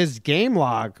 because his game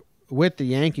log with the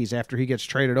Yankees after he gets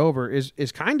traded over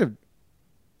is kind of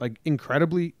like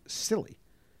incredibly silly.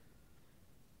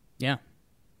 Yeah.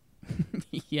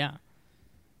 Yeah.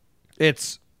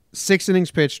 It's 6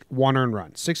 innings pitched, 1 earned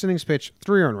run. 6 innings pitched,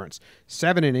 3 earned runs.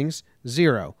 7 innings,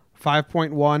 0.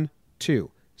 5.1,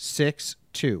 2, 6,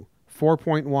 2,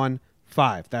 4.1,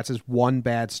 5. That's his 1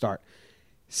 bad start.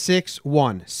 6,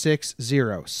 1, 6,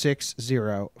 0, 6,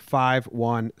 0, 5,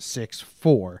 1, 6,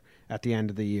 4 at the end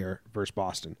of the year versus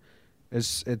Boston.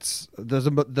 It's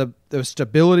the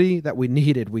stability that we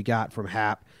needed we got from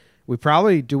Happ.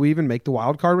 Do we even make the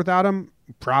wild card without him?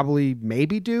 Probably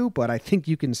maybe do, but I think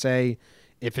you can say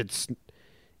if it's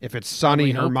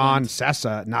Sonny, Herman,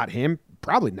 Sessa, not him,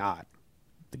 probably not.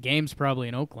 The game's probably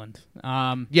in Oakland.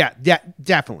 Yeah,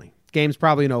 definitely. Game's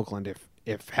probably in Oakland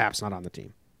if Happ's not on the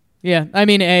team. Yeah, I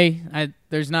mean,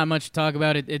 there's not much to talk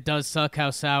about. It does suck how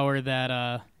sour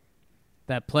that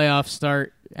playoff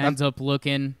start ends up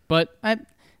looking, but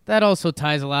that also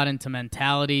ties a lot into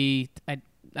mentality.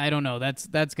 I don't know. That's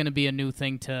going to be a new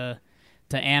thing to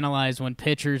analyze when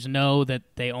pitchers know that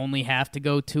they only have to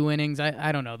go 2 innings.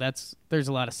 I don't know. There's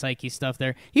a lot of psyche stuff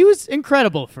there. He was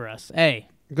incredible for us.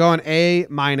 Going A-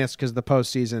 because the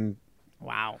postseason.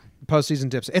 Wow. Postseason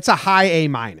dips. It's a high A-.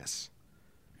 Nice.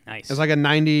 It's like a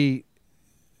 90.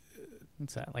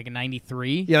 What's that? Like a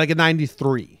 93? Yeah, like a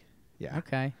 93. Yeah.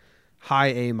 Okay. High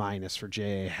A- for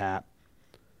J.A. Happ.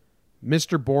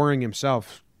 Mr. Boring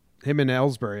himself, him and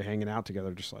Ellsbury hanging out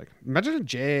together, just like, imagine a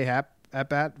J.A. Happ at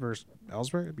bat versus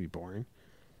Ellsbury. It'd be boring.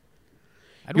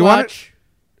 I'd watch.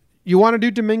 You want to do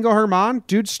Domingo Herman?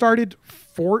 Dude started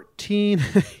 14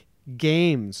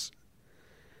 games.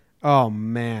 Oh,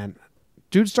 man.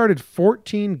 Dude started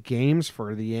 14 games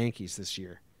for the Yankees this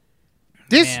year.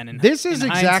 Man, This is in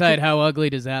exactly hindsight, how ugly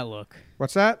does that look?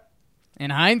 What's that? In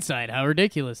hindsight, how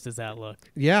ridiculous does that look?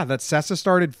 Yeah, that Sessa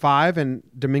started 5 and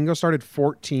Domingo started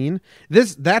 14.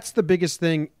 That's the biggest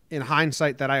thing in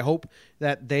hindsight that I hope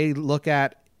that they look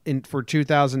at for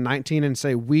 2019 and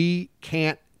say we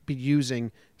can't be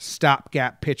using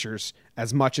stopgap pitchers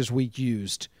as much as we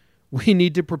used. We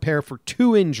need to prepare for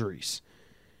 2 injuries.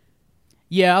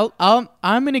 Yeah, I'm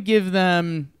going to give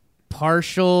them a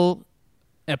partial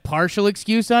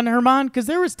excuse on Herman because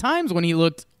there was times when he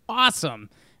looked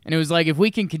awesome. And it was like, if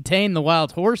we can contain the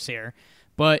wild horse here,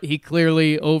 but he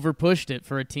clearly overpushed it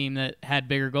for a team that had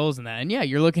bigger goals than that. And yeah,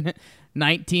 you're looking at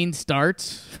 19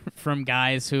 starts from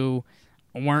guys who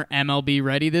weren't MLB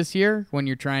ready this year when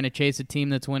you're trying to chase a team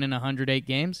that's winning 108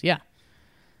 games. Yeah.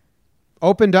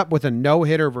 Opened up with a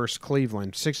no-hitter versus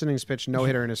Cleveland. 6 innings pitched,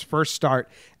 no-hitter in his first start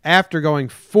after going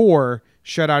 4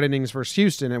 shutout innings versus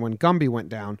Houston and when Gumby went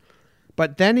down.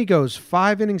 But then he goes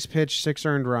 5 innings pitched, 6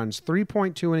 earned runs,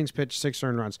 3.2 innings pitched, 6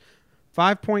 earned runs,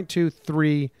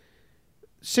 5.23,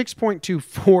 6.24,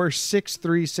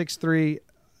 6.3, 6.3.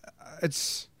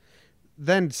 It's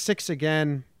then 6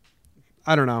 again.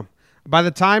 I don't know. By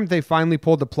the time they finally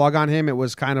pulled the plug on him, it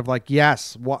was kind of like,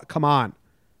 yes, what? Come on.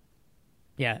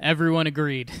 Yeah, everyone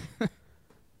agreed.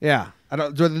 Yeah.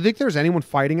 Do I think there's anyone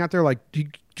fighting out there like,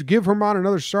 to give Herman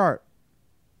another start?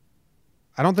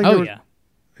 I don't think Yeah.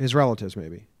 His relatives,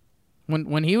 maybe.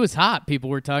 When he was hot,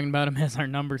 people were talking about him as our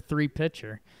number 3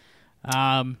 pitcher.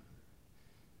 Man,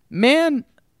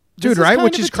 dude, this right? kind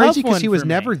Which of is a crazy tough because one he was for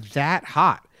never me. that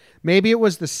hot. Maybe it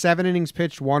was the 7 innings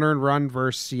pitched, 1 earned run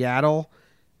versus Seattle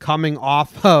coming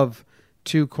off of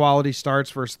 2 quality starts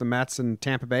versus the Mets and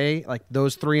Tampa Bay. Like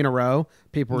those 3 in a row,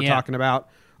 people were talking about,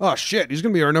 oh, shit, he's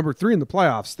going to be our number 3 in the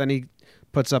playoffs. Then he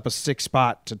puts up a 6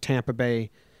 spot to Tampa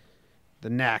Bay the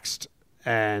next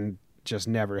and just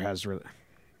never has really.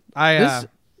 This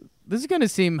is going to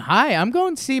seem high. I'm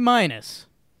going C-.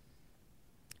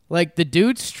 Like, the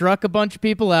dude struck a bunch of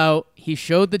people out. He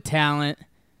showed the talent.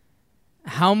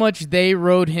 How much they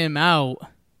rode him out,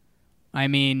 I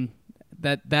mean,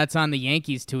 that's on the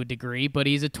Yankees to a degree, but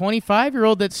he's a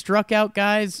 25-year-old that struck out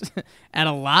guys at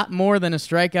a lot more than a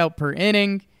strikeout per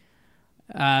inning.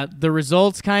 The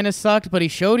results kind of sucked, but he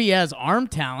showed he has arm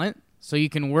talent, so you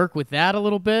can work with that a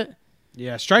little bit.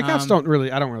 Yeah, strikeouts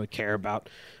I don't really care about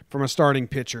from a starting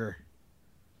pitcher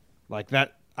like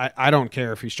that. I don't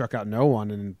care if he struck out no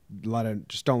one and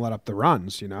just don't let up the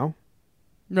runs, you know?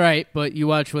 Right, but you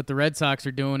watch what the Red Sox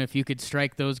are doing. If you could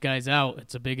strike those guys out,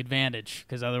 it's a big advantage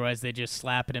because otherwise they just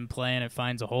slap it in play and it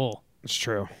finds a hole. It's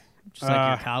true. Just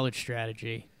like your college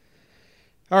strategy.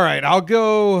 All right, I'll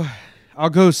go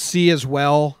C as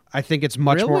well. I think it's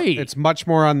much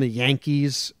more on the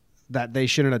Yankees that they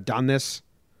shouldn't have done this.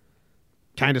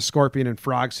 Kind of scorpion and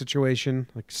frog situation,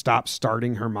 like stop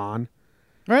starting Herman.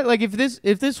 Right, like if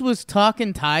this was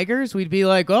talking Tigers, we'd be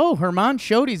like, oh, Herman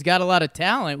showed he's got a lot of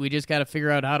talent. We just got to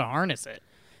figure out how to harness it.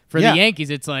 For the Yankees,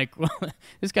 it's like, well,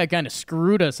 this guy kind of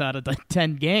screwed us out of like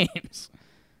 10 games.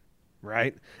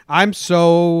 Right.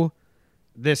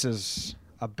 This is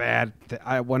a bad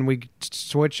when we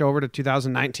switch over to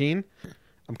 2019,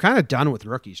 I'm kind of done with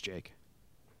rookies, Jake.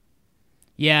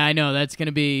 Yeah, I know it's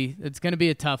gonna be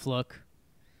a tough look.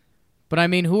 But I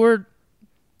mean, do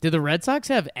the Red Sox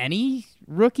have any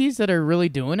rookies that are really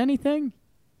doing anything?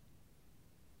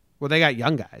 Well, they got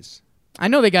young guys. I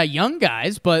know they got young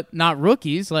guys, but not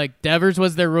rookies. Like Devers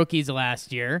was their rookies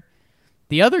last year.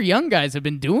 The other young guys have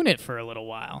been doing it for a little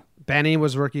while. Benny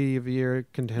was rookie of the year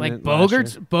contendant. Like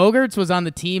Bogarts was on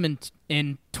the team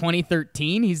in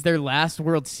 2013. He's their last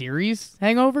World Series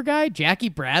hangover guy. Jackie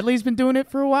Bradley's been doing it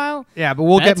for a while. Yeah, but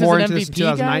we'll Betts get more is an into this in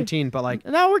MVP 2019. But like,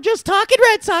 no, we're just talking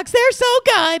Red Sox. They're so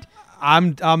good.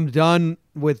 I'm done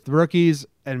with rookies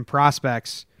and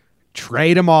prospects.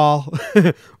 Trade them all.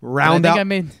 round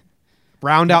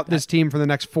out this team for the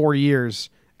next 4 years,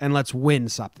 and let's win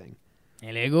something.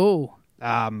 There you go.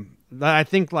 I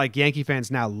think like Yankee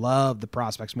fans now love the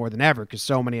prospects more than ever because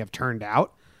so many have turned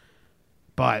out.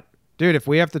 But dude, if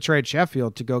we have to trade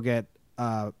Sheffield to go get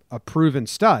a proven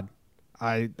stud,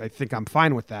 I think I'm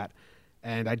fine with that.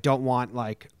 And I don't want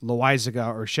like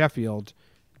Loaizaga or Sheffield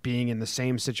being in the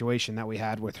same situation that we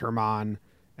had with Herman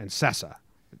and Sessa.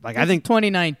 Like I think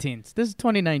 2019. This is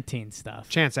 2019 stuff.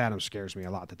 Chance Adams scares me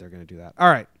a lot that they're going to do that.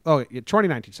 All right. Oh, yeah,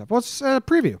 2019 stuff. Well, it's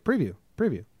preview.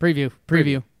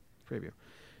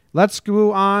 Let's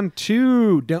go on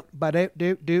to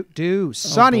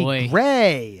Sonny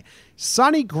Gray.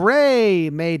 Sonny Gray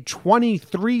made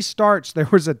 23 starts. There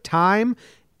was a time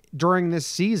during this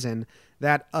season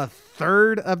that a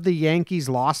third of the Yankees'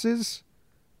 losses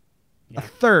A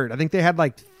third. I think they had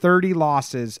like 30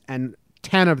 losses, and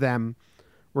 10 of them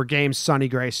were games Sonny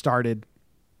Gray started.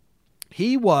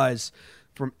 He was,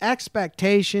 from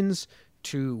expectations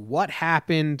to what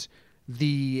happened,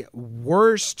 the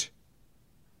worst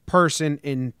person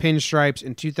in pinstripes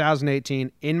in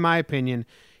 2018, in my opinion.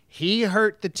 He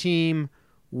hurt the team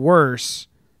worse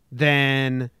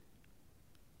than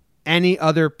any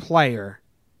other player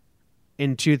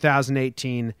in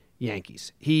 2018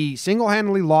 Yankees. He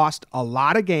single-handedly lost a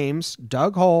lot of games,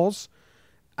 dug holes.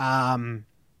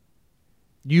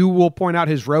 You will point out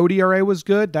his road ERA was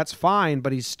good. That's fine,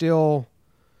 but he still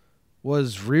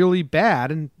was really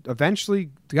bad and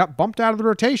eventually got bumped out of the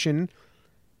rotation.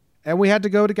 And we had to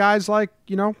go to guys like,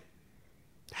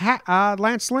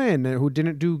 Lance Lynn, who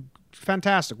didn't do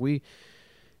fantastic.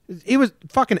 It was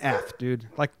fucking F, dude.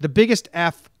 Like the biggest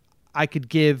F I could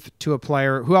give to a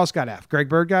player. Who else got F? Greg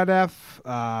Bird got F.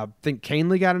 I think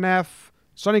Canely got an F.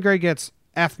 Sonny Gray gets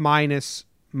F minus.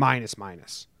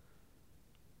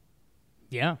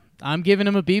 Yeah, I'm giving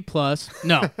him a B plus.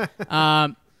 No,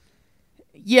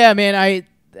 yeah, man.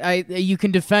 You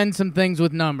can defend some things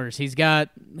with numbers. He's got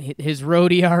his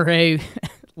road ERA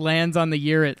lands on the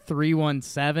year at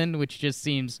 3.17, which just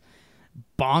seems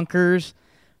bonkers.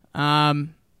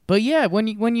 But yeah, when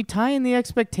you tie in the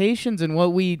expectations and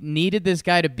what we needed this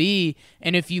guy to be,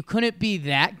 and if you couldn't be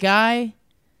that guy,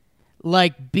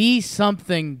 like be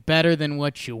something better than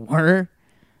what you were.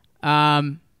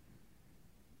 I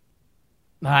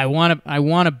want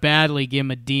to badly give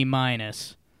him a D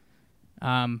minus.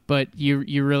 But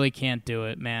you really can't do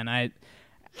it, man.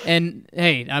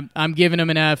 I'm giving him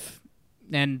an F,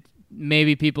 and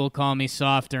maybe people call me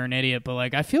soft or an idiot, but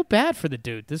like I feel bad for the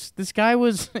dude. This guy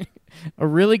was a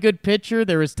really good pitcher.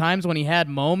 There was times when he had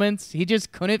moments. He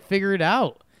just couldn't figure it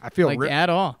out. I feel at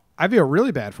all. I feel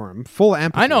really bad for him. Full of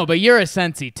empathy. I know, but you're a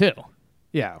Sensi too.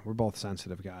 Yeah, we're both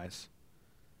sensitive guys.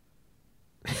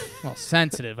 Well,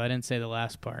 sensitive. I didn't say the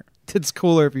last part. It's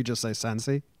cooler if you just say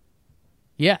Sensi.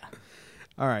 Yeah.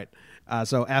 All right.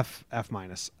 So F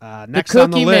minus. Next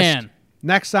on the list. Man.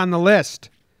 Next on the list.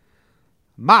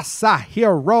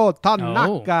 Masahiro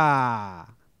Tanaka.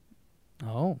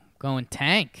 Oh, going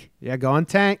tank. Yeah, going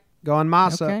tank. Going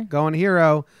Masa. Okay. Going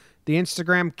hero. The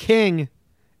Instagram king,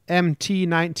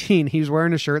 MT19. He was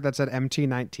wearing a shirt that said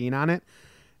MT19 on it.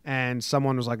 And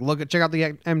someone was like, check out the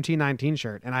MT19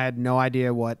 shirt. And I had no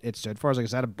idea what it stood for. I was like,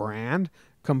 is that a brand?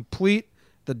 The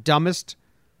dumbest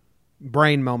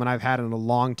brain moment I've had in a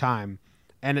long time.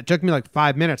 And it took me like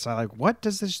 5 minutes. I like, what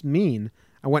does this mean?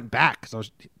 I went back because I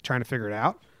was trying to figure it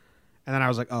out. And then I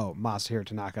was like, oh, Masahiro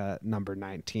Tanaka, number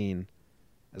 19.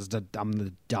 I'm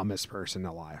the dumbest person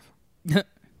alive.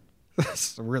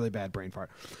 That's a really bad brain fart.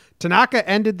 Tanaka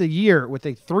ended the year with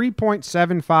a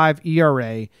 3.75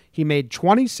 ERA. He made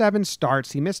 27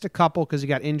 starts. He missed a couple because he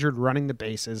got injured running the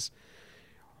bases.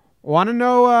 Want to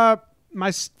know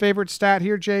my favorite stat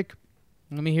here, Jake?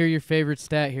 Let me hear your favorite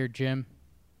stat here, Jim.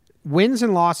 Wins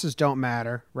and losses don't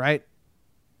matter, right?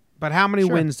 But how many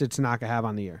wins did Tanaka have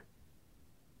on the year?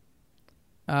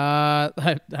 I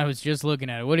was just looking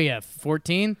at it. What do you have,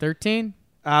 14, 13?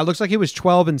 Looks like he was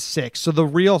 12-6. So the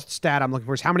real stat I'm looking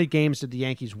for is how many games did the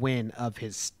Yankees win of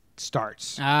his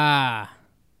starts? Am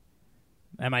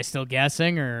I still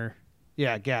guessing or?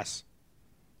 Yeah, guess.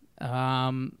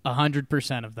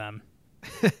 100% of them.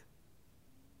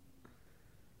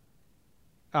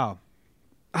 Oh,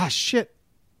 shit.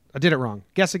 I did it wrong.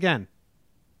 Guess again.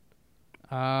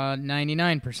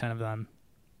 99% of them.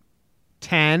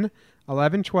 10,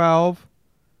 11, 12,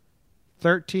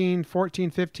 13,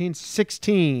 14, 15,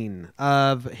 16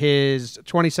 of his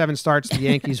 27 starts the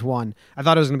Yankees won. I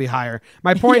thought it was going to be higher.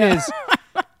 My point is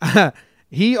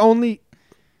he only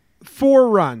 4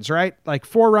 runs, right? Like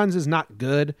 4 runs is not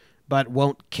good, but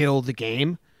won't kill the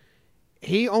game.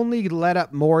 He only let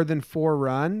up more than 4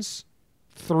 runs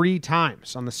 3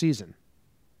 times on the season.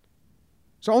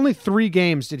 So only 3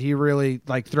 games did he really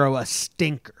like throw a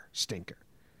stinker.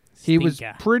 He was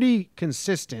pretty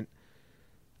consistent.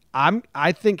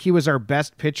 I think he was our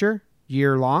best pitcher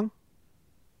year long.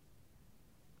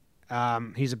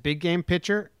 He's a big game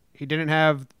pitcher. He didn't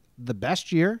have the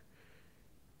best year,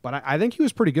 but I think he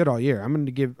was pretty good all year. I'm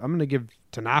gonna give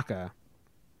Tanaka.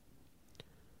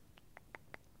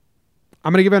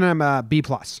 I'm gonna give him a B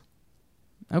plus.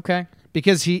 Okay.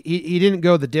 Because he didn't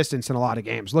go the distance in a lot of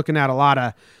games. Looking at a lot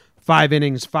of 5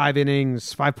 innings, 5.1,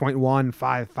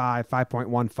 5.5,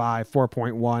 5.15,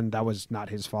 4.1. That was not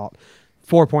his fault.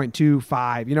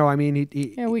 4.25. You know, I mean,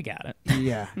 yeah, we got it.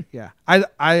 Yeah.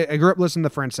 I grew up listening to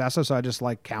Francesa, so I just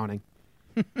like counting.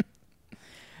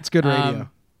 It's good radio.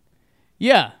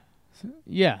 Yeah.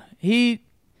 He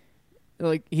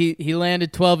like he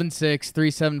landed 12-6,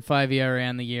 3.75 ERA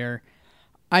on the year.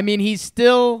 I mean, he's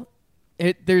still.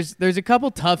 There's a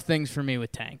couple tough things for me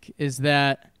with Tank. Is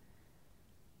that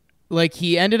like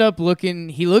he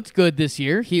looked good this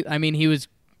year. He was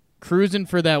cruising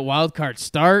for that wild card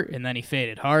start, and then he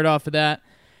faded hard off of that.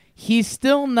 He's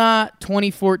still not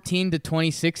 2014 to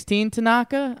 2016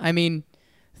 Tanaka. I mean,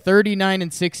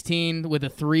 39-16 with a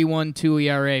 3.12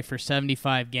 ERA for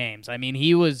 75 games. I mean,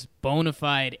 he was bona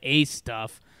fide ace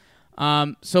stuff.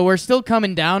 So we're still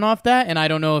coming down off that, and I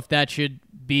don't know if that should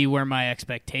be where my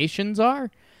expectations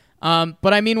are.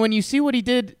 But I mean, when you see what he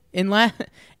did in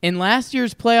last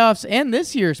year's playoffs and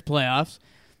this year's playoffs,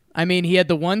 I mean, he had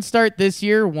the one start this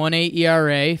year, 1.8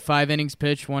 ERA, 5 innings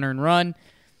pitched, 1 earned run.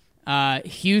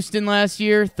 Houston last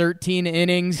year, 13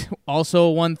 innings, also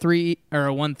a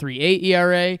 1.38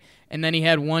 ERA, and then he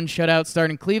had one shutout start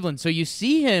in Cleveland. So you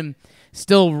see him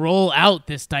still roll out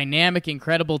this dynamic,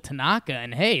 incredible Tanaka,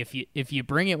 and hey, if you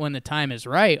bring it when the time is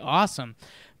right, awesome.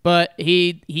 But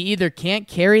he either can't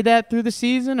carry that through the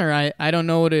season, or I don't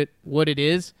know what it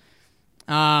is.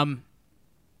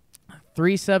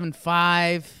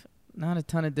 3.75, not a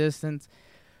ton of distance.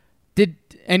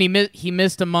 He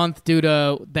missed a month due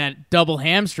to that double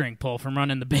hamstring pull from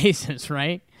running the bases,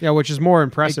 right? Yeah, which is more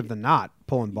impressive than not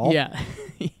pulling ball. Yeah,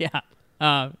 yeah.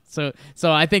 So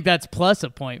I think that's plus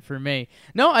a point for me.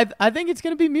 No, I think it's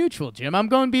going to be mutual, Jim. I'm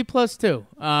going B+ too.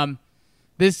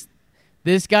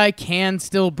 This guy can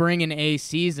still bring an A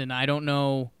season. I don't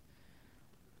know.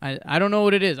 I don't know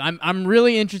what it is. I'm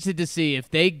really interested to see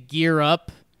if they gear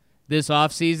up this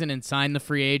offseason and sign the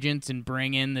free agents and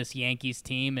bring in this Yankees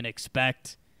team and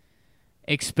expect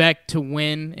to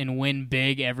win and win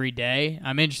big every day.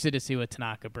 I'm interested to see what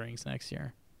Tanaka brings next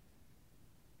year.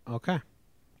 Okay.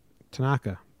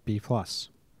 Tanaka, B+.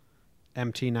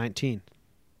 MT 19.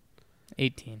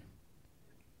 18.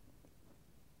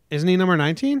 Isn't he number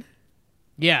 19?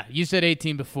 Yeah, you said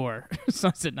 18 before. So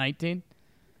I said 19?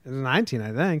 It's 19,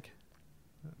 I think.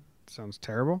 Sounds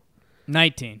terrible.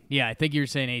 19. Yeah, I think you were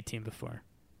saying 18 before.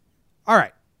 All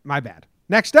right, my bad.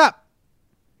 Next up,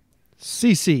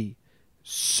 CC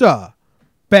Sabathia.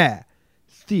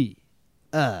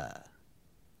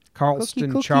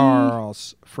 Carlston Cookie.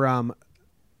 Charles from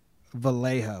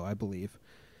Vallejo, I believe.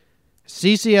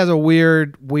 CC has a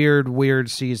weird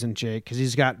season, Jake, because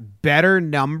he's got better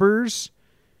numbers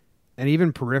and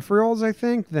even peripherals, I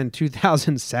think, than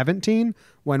 2017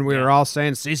 when we were all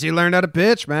saying, CC learned how to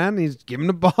pitch, man. He's giving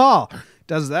the ball.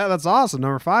 Does that. That's awesome.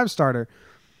 Number 5 starter.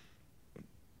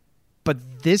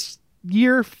 But this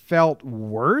year felt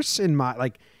worse in my,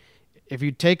 like, if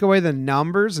you take away the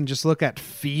numbers and just look at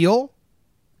feel.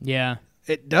 Yeah.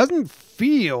 It doesn't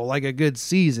feel like a good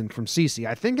season from CC.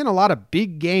 I think in a lot of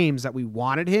big games that we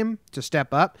wanted him to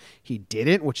step up, he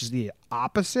didn't, which is the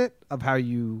opposite of how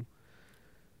you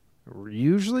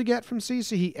usually get from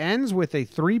CC. He ends with a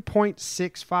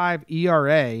 3.65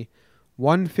 ERA,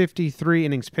 153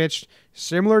 innings pitched.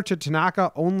 Similar to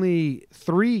Tanaka, only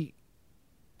 3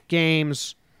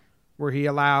 games where he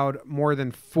allowed more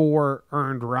than 4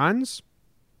 earned runs.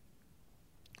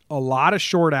 A lot of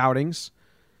short outings.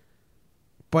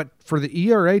 But for the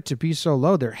ERA to be so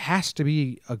low, there has to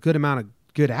be a good amount of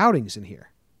good outings in here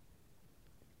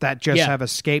that just have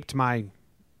escaped my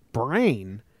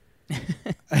brain.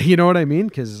 You know what I mean?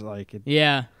 Because man,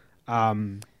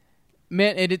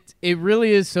 it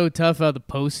really is so tough how the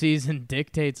postseason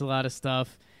dictates a lot of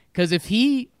stuff. Because if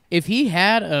he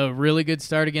had a really good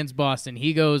start against Boston,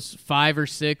 he goes 5 or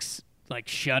 6 like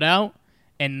shutout,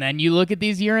 and then you look at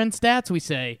these year-end stats, we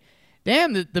say,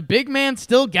 damn, the big man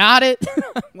still got it.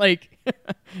 Like,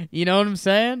 you know what I'm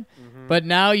saying? Mm-hmm. But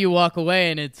now you walk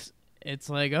away and it's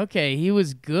like, okay, he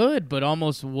was good, but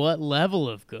almost what level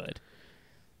of good?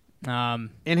 In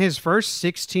his first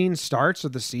 16 starts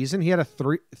of the season, he had a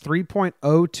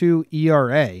 3.02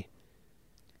 ERA.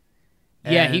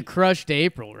 Yeah, he crushed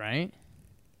April, right?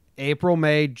 April,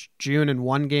 May, June, and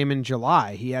 1 game in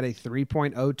July. He had a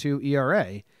 3.02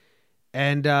 ERA.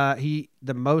 And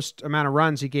the most amount of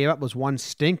runs he gave up was 1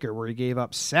 stinker where he gave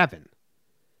up 7.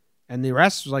 And the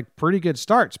rest was like pretty good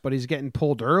starts, but he's getting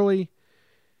pulled early.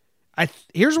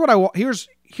 Here's what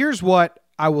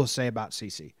I will say about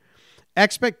CC.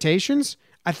 Expectations,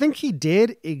 I think he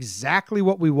did exactly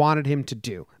what we wanted him to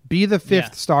do. Be the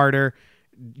 5th starter.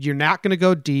 You're not going to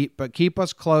go deep, but keep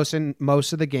us close in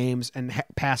most of the games and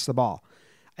pass the ball.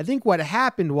 I think what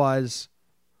happened was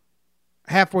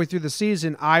halfway through the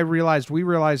season, we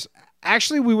realized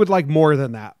actually we would like more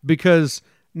than that, because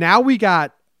now we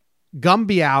got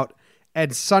Gumby out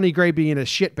and Sonny Gray being a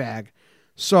shitbag.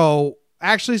 So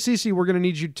actually, CC, we're going to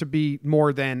need you to be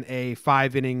more than a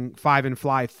 5 and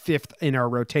fly fifth in our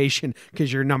rotation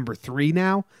because you're number 3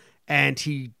 now. And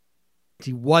he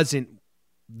wasn't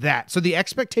that. So the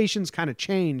expectations kind of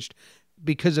changed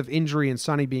because of injury and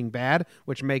Sonny being bad,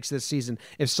 which makes this season.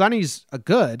 If Sonny's a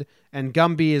good and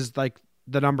Gumby is like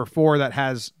the number 4 that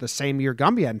has the same year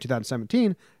Gumby had in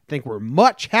 2017, I think we're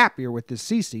much happier with this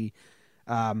CC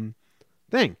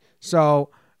thing. So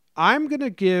I'm going to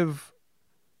give...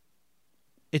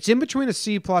 It's in between a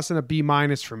C+ and a B-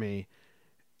 for me.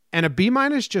 And a B-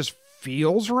 just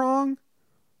feels wrong.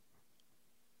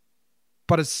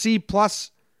 But a C+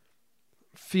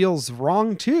 feels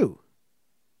wrong too.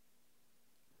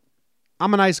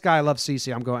 I'm a nice guy. I love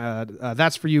CC. I'm going,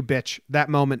 that's for you, bitch. That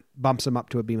moment bumps him up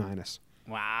to a B-.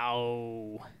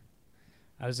 Wow.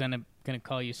 I was gonna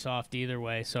call you soft either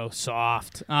way, so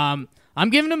soft. I'm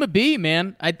giving him a B,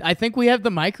 man. I think we have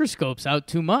the microscopes out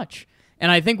too much.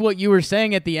 And I think what you were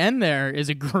saying at the end there is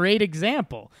a great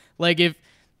example. Like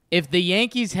if the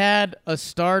Yankees had a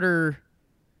starter,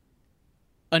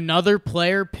 another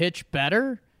player pitch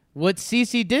better, what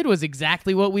CC did was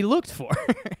exactly what we looked for.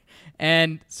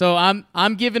 And so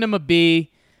I'm giving him a B.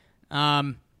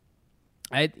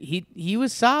 He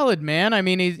was solid, man. I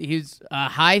mean, he's a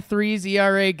high 3s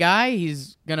ERA guy.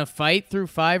 He's gonna fight through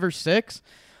 5 or 6.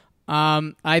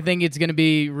 I think it's going to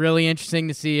be really interesting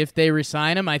to see if they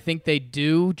resign him. I think they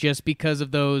do, just because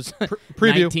of those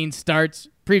 19 starts.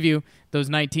 Preview those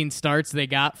 19 starts they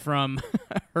got from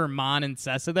Herman and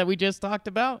Cessa that we just talked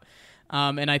about.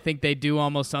 And I think they do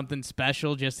almost something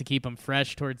special just to keep him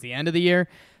fresh towards the end of the year.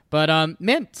 But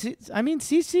man, I mean,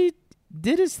 CC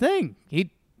did his thing.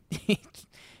 He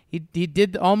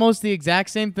did almost the exact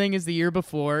same thing as the year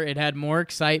before. It had more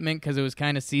excitement because it was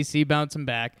kind of CC bouncing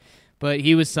back. But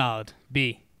he was solid.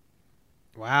 B.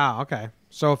 Wow, okay.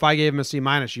 So if I gave him a C-,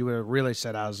 you would have really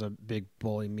said I was a big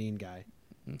bully mean guy.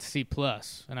 C+,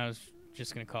 and I was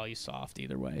just going to call you soft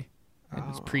either way. It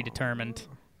was predetermined.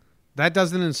 That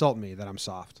doesn't insult me that I'm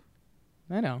soft.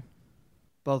 I know.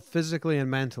 Both physically and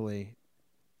mentally,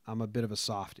 I'm a bit of a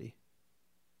softie.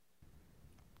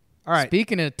 All right.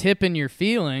 Speaking of tipping your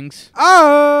feelings.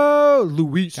 Oh,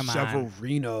 Luis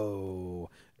Severino.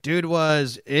 Dude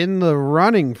was in the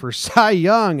running for Cy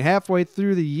Young halfway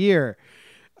through the year.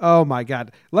 Oh, my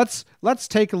God. Let's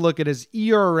take a look at his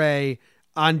ERA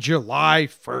on July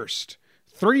 1st.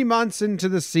 3 months into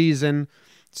the season,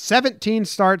 17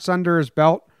 starts under his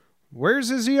belt. Where's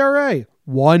his ERA?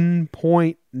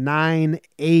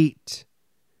 1.98.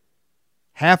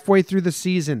 Halfway through the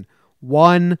season,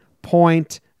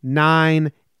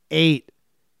 1.98.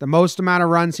 The most amount of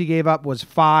runs he gave up was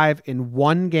 5 in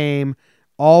one game.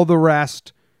 All the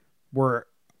rest were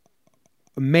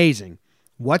amazing.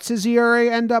 What's his ERA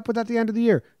end up with at the end of the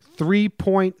year?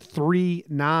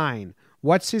 3.39.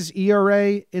 What's his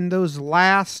ERA in those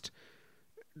last,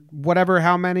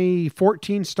 how many,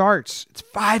 14 starts? It's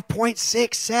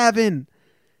 5.67.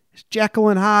 It's Jekyll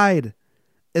and Hyde.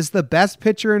 Is the best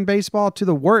pitcher in baseball to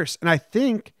the worst. And I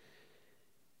think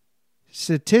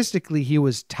statistically he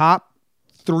was top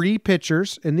 3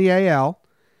 pitchers in the AL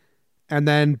and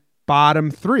then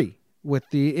bottom 3 with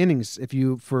the innings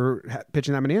for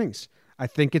pitching that many innings. I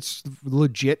think it's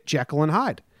legit Jekyll and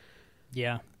Hyde.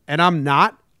 Yeah. And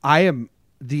I am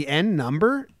the end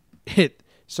number.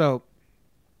 So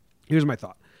here's my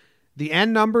thought. The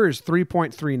end number is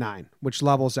 3.39, which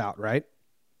levels out, right?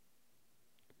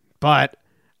 But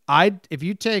if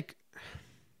you take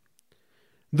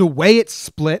the way it's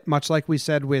split, much like we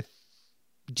said with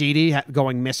Didi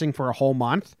going missing for a whole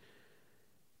month,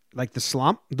 like the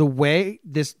slump, the way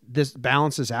this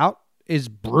balances out is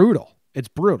brutal. It's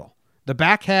brutal. The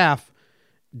back half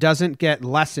doesn't get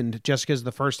lessened just because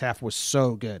the first half was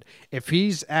so good. If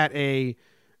he's at a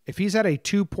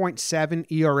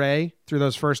 2.7 ERA through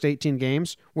those first 18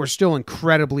 games, we're still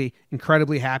incredibly,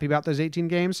 incredibly happy about those 18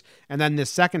 games. And then this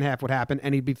second half would happen,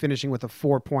 and he'd be finishing with a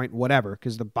 4 point whatever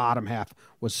because the bottom half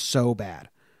was so bad.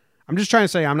 I'm just trying to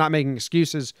say I'm not making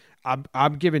excuses. I'm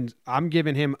giving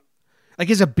him, like,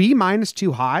 is a B-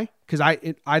 too high? Because I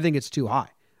think it's too high.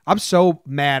 I'm so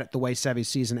mad at the way Sevy's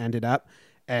season ended up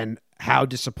and how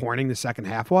disappointing the second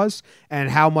half was and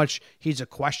how much he's a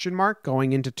question mark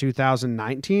going into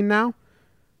 2019 now.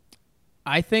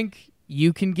 I think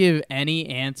you can give any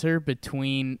answer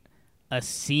between a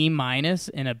C-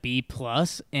 and a B+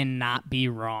 and not be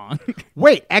wrong.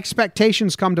 Wait,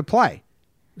 expectations come to play.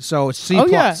 So it's C+. Oh,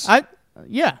 yeah.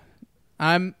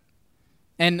 I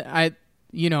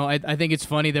think it's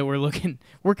funny that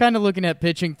we're kind of looking at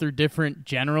pitching through different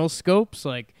general scopes,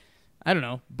 like, I don't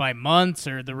know, by months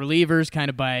or the relievers kind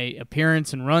of by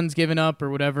appearance and runs given up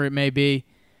or whatever it may be.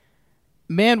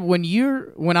 Man,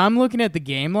 when I'm looking at the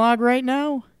game log right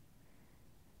now,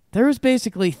 there was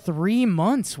basically 3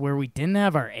 months where we didn't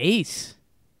have our ace.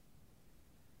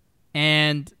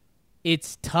 And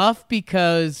it's tough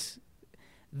because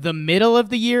the middle of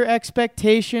the year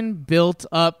expectation built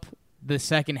up the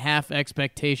second half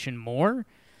expectation more.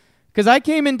 Because I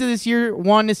came into this year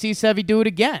wanting to see Sevy do it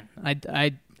again.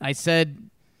 I said,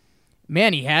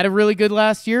 man, he had a really good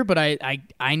last year, but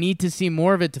I need to see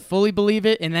more of it to fully believe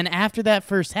it. And then after that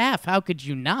first half, how could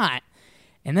you not?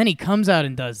 And then he comes out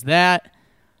and does that.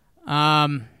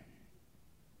 God,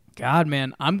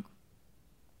 man, I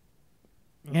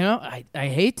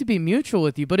hate to be mutual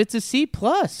with you, but it's a C+.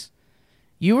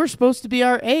 You were supposed to be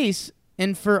our ace,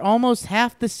 and for almost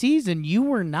half the season, you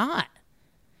were not.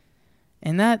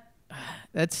 And that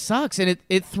sucks, and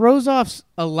it throws off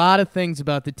a lot of things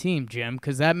about the team, Jim,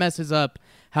 because that messes up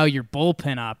how your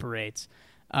bullpen operates.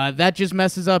 That just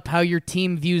messes up how your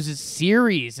team views a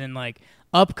series and like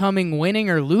upcoming winning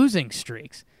or losing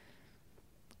streaks.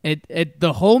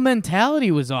 The whole mentality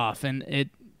was off, and it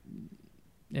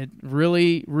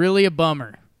really, really a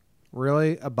bummer.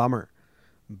 Really a bummer.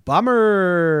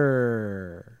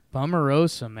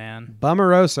 Bummerosa, man.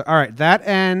 Bummerosa. All right, that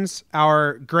ends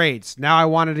our grades. Now I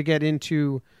wanted to get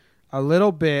into a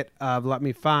little bit of let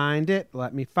me find it.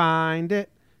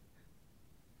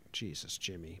 Jesus,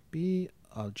 Jimmy, be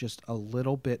just a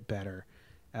little bit better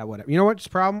at whatever. You know what's the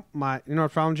problem?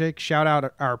 Jake? Shout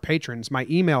out our patrons. My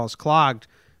email is clogged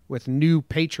with new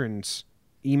patrons'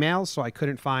 emails, so I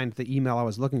couldn't find the email I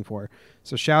was looking for.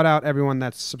 So shout out everyone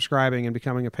that's subscribing and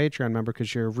becoming a Patreon member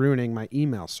because you're ruining my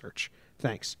email search.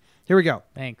 Thanks. Here we go.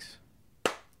 Thanks.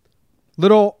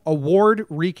 Little award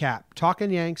recap.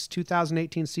 Talkin' Yanks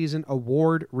 2018 season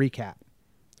award recap.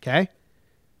 Okay?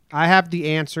 I have the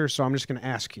answer, so I'm just going to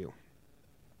ask you.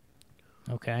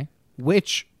 Okay.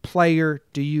 Which player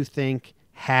do you think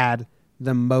had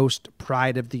the most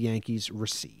Pride of the Yankees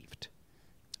received?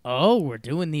 Oh, we're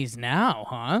doing these now,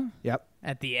 huh? Yep.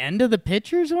 At the end of the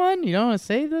pitchers one? You don't want to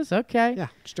say this? Okay. Yeah,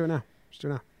 just do it now.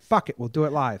 Fuck it. We'll do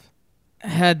it live.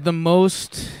 Had the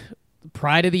most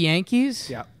Pride of the Yankees?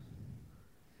 Yep.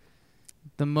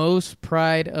 The most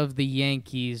Pride of the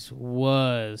Yankees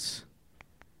was...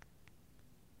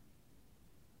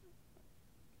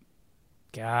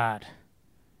 God.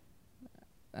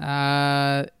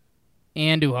 Andujar.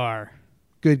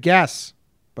 Good guess,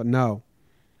 but no.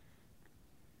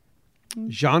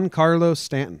 Giancarlo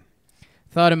Stanton.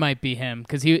 Thought it might be him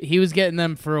because he was getting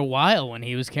them for a while when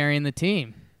he was carrying the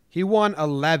team. He won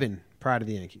 11 Pride of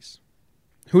the Yankees.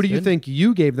 Who do you think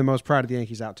you gave the most Pride of the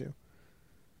Yankees out to?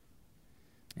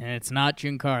 And it's not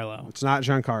Giancarlo. It's not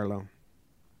Giancarlo.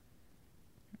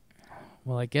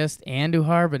 Well, I guess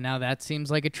Andujar, but now that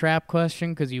seems like a trap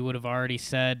question because you would have already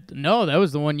said, no, that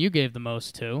was the one you gave the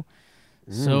most to.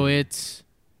 So it's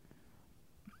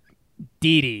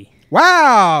Didi.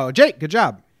 Wow, Jake, good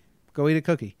job. Go eat a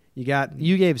cookie.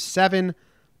 You gave 7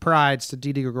 prides to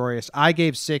Didi Gregorius. I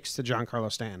gave 6 to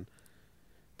Giancarlo Stanton.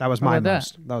 That was my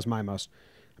most. That was my most.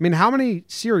 I mean, how many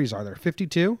series are there?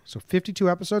 52? So 52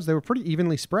 episodes? They were pretty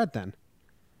evenly spread then.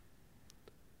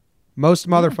 Most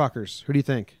motherfuckers. Who do you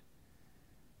think?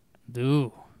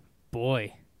 Ooh,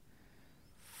 boy.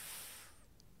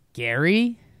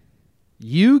 Gary?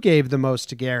 You gave the most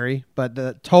to Gary, but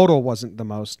the total wasn't the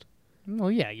most.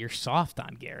 Well, yeah, you're soft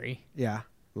on Gary. Yeah,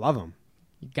 love him.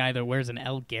 Guy that wears an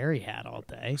El Gary hat all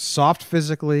day. Soft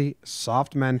physically,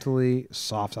 soft mentally,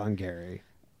 soft on Gary.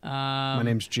 My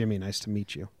name's Jimmy. Nice to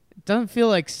meet you. It doesn't feel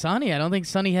like Sonny. I don't think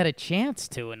Sonny had a chance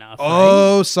to enough.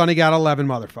 Oh, right? Sonny got 11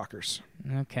 motherfuckers.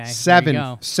 Okay.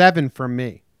 7 from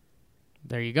me.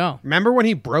 There you go. Remember when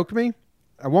he broke me?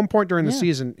 At one point during the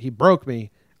season, he broke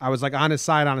me. I was like on his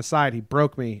side. He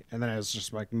broke me. And then I was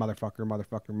just like,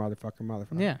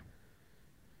 motherfucker. Yeah.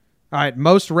 All right.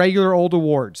 Most regular old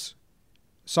awards.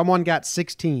 Someone got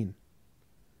 16.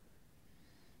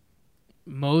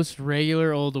 Most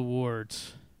regular old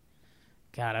awards.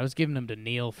 God, I was giving them to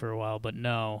Neil for a while, but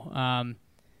no.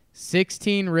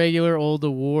 16 regular old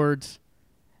awards.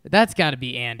 That's got to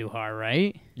be Andujar,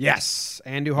 right? Yes,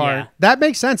 Andujar. Yeah. That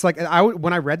makes sense. Like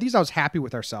when I read these, I was happy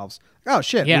with ourselves. Oh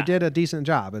shit, Yeah. we did a decent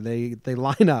job, and they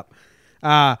line up.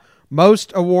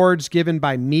 Most awards given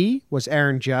by me was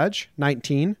Aaron Judge,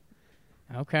 19.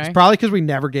 Okay. It's probably because we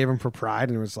never gave him for pride,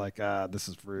 and it was like, this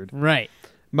is rude. Right.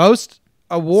 Most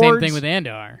awards. Same thing with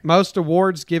Andujar. Most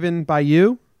awards given by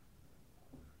you.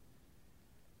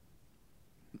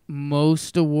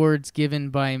 Most awards given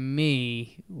by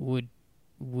me would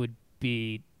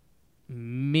be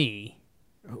me.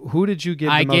 Who did you give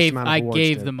the most amount of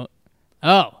awards to?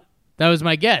 Oh, that was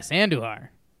my guess, Andujar.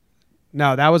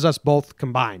 No, that was us both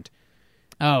combined.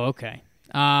 Oh, okay.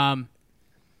 Not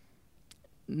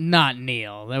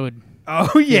Neil. That would.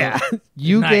 Oh, yeah.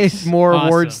 You Nice. gave more Awesome.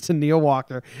 awards to Neil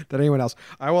Walker than anyone else.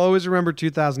 I will always remember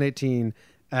 2018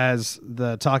 as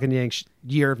the Talking Yanks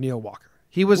year of Neil Walker.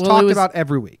 He was talked about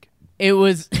every week. It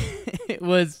was.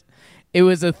 it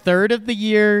was a third of the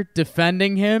year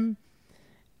defending him.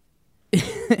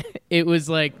 It was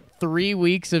like 3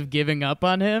 weeks of giving up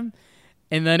on him,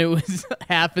 and then it was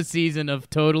half a season of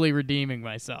totally redeeming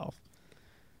myself.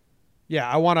 Yeah,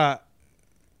 I want to.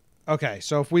 Okay,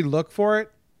 so if we look for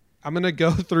it, I'm going to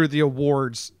go through the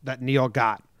awards that Neil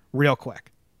got real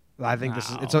quick. I think this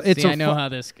is I know how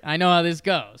this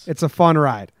goes. It's a fun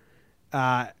ride.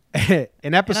 In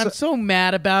And episode I'm so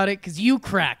mad about it because you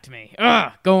cracked me.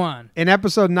 Ugh, go on. in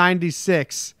episode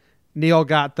 96, Neil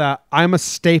got the "I'm a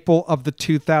staple of the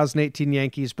 2018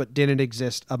 Yankees but didn't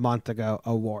exist a month ago"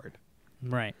 award.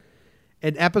 Right.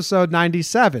 In episode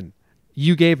 97,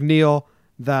 you gave Neil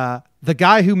the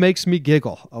guy who makes me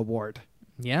giggle award.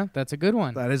 Yeah, that's a good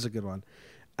one. That is a good one.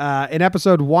 In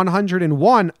episode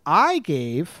 101, I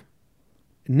gave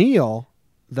Neil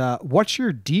the "What's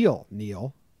Your Deal,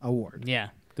 Neil" award. Yeah,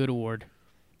 good award.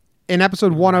 In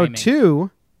episode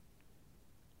 102,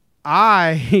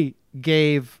 I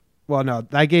gave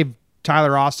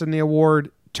Tyler Austin the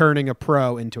award, turning a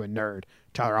pro into a nerd.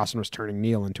 Tyler Austin was turning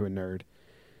Neil into a nerd.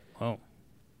 Whoa.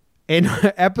 In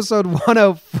episode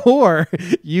 104,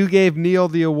 you gave Neil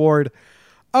the award.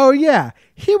 Oh, yeah,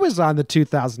 he was on the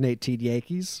 2018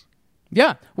 Yankees.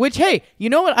 Yeah, which, hey, you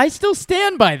know what? I still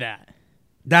stand by that.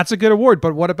 That's a good award,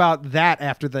 but what about that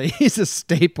after he's a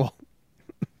staple?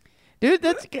 Dude,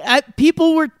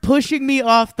 people were pushing me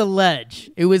off the ledge.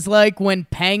 It was like when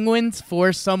penguins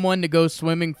force someone to go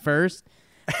swimming first.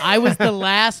 I was the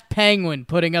last penguin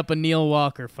putting up a Neil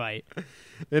Walker fight.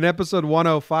 In episode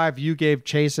 105, you gave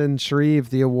Chasen Shreve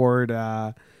the award,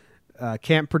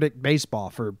 Can't Predict Baseball,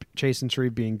 for Chasen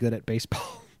Shreve being good at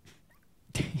baseball.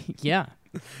 Yeah.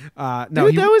 No,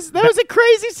 Dude, that was a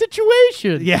crazy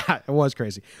situation. Yeah, it was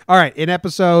crazy. All right, in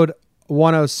episode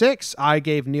 106, I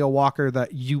gave Neil Walker the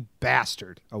 "You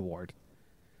Bastard" award.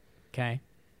 Okay.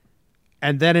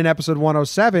 And then in episode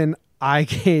 107, I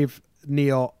gave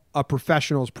Neil a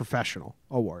Professional's Professional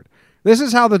award. This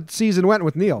is how the season went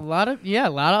with A Neil. lot of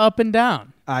up and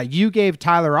down. You gave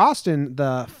Tyler Austin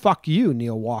the "Fuck You,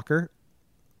 Neil Walker"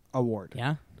 award.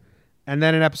 Yeah. And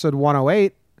then in episode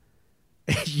 108,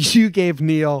 you gave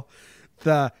Neil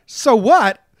the "So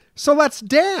What? So Let's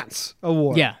Dance"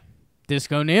 award. Yeah.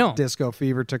 Disco Neil. Disco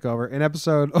Fever took over. In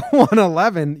episode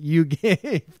 111, you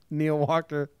gave Neil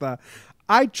Walker the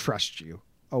 "I Trust You"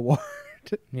 award.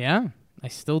 Yeah, I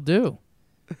still do.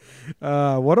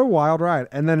 What a wild ride.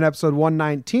 And then in episode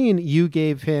 119, you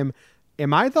gave him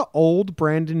 "Am I the Old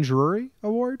Brandon Drury"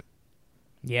 award.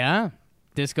 Yeah.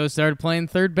 Disco started playing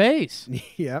third base.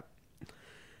 Yep.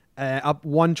 Up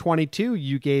 122,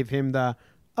 you gave him the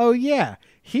 "Oh yeah,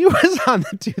 he was on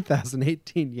the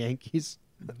 2018 Yankees"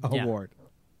 award.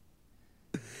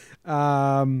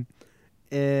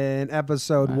 In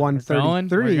episode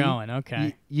 133, We're going.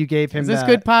 Okay. you gave him Is this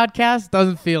good podcast?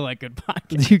 Doesn't feel like good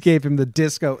podcast. You gave him the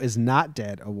 "Disco Is Not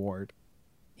Dead" award.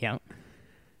 Yeah.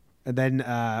 And then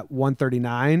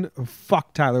 139,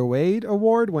 "Fuck Tyler Wade"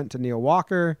 award went to Neil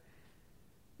Walker.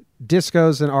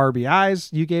 Discos and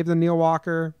RBIs, you gave the Neil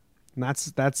Walker. And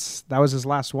that was his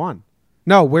last one.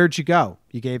 No, "Where'd You Go?"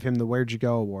 You gave him the "Where'd You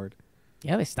Go" award.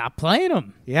 Yeah, they stopped playing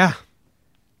them. Yeah.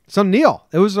 So Neil,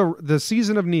 it was the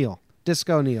season of Neil.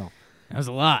 Disco Neil. That was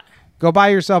a lot. Go buy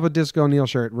yourself a Disco Neil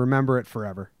shirt. Remember it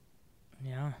forever.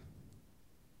 Yeah.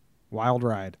 Wild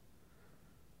ride.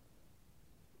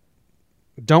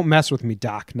 "Don't Mess With Me,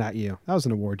 Doc," not you. That was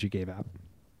an award you gave out.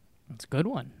 That's a good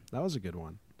one. That was a good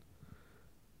one.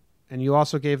 And you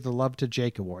also gave the "Love to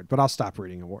Jake" award, but I'll stop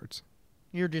reading awards.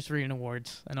 You're just reading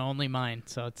awards and only mine,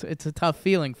 so it's a tough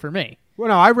feeling for me. Well,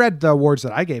 no, I read the awards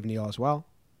that I gave Neil as well.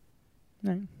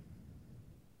 No.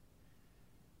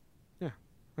 Yeah.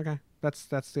 Okay. That's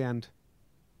the end.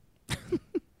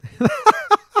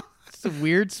 It's a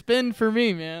weird spin for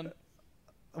me, man.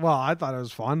 Well, I thought it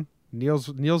was fun.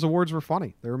 Neil's awards were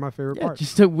funny. They were my favorite part.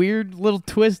 Just a weird little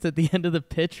twist at the end of the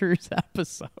Pitchers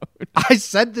episode. I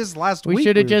said this last week. We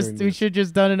should have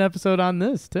just done an episode on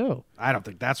this too. I don't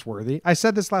think that's worthy. I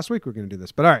said this last week we're going to do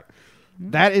this. But all right.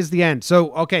 That is the end.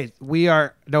 So, okay, we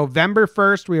are November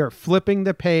 1st. We are flipping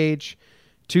the page.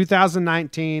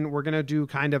 2019. We're going to do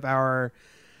kind of a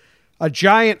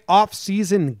giant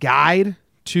off-season guide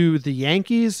to the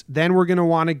Yankees. Then we're going to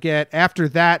want to get, after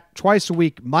that, twice a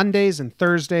week, Mondays and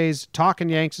Thursdays, Talking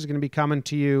Yanks is going to be coming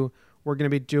to you We're going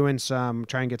to be doing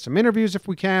try and get some interviews if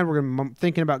we can. We're going to be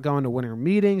thinking about going to winter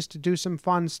meetings to do some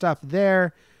fun stuff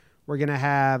there. We're going to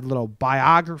have little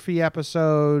biography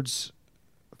episodes,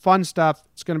 fun stuff.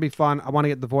 It's going to be fun. I want to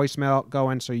get the voicemail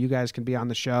going so you guys can be on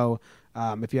the show.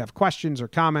 If you have questions or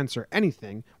comments or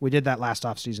anything, we did that last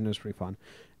off season. It was pretty fun.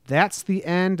 That's the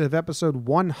end of episode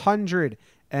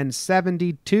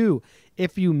 172.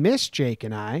 If you missed Jake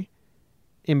and I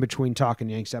in between Talking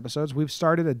Yanks episodes, we've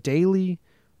started a daily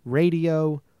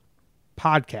radio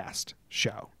podcast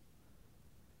show.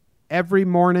 Every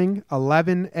morning,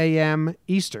 11 a.m.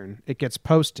 Eastern, it gets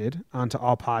posted onto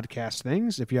all podcast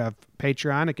things. If you have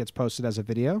Patreon, it gets posted as a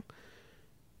video.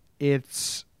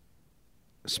 It's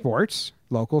sports,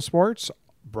 local sports,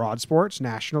 broad sports,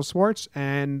 national sports,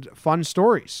 and fun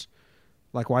stories.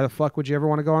 Like, why the fuck would you ever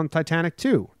want to go on Titanic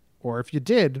 2? Or if you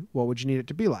did, what would you need it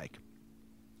to be like?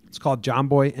 It's called John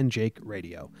Boy and Jake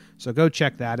Radio. So go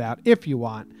check that out if you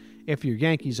want. If you're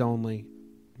Yankees only,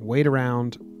 wait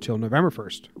around till November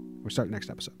 1st. We'll start next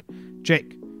episode.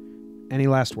 Jake, any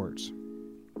last words?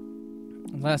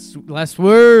 Last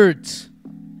words.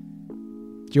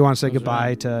 Do you want to say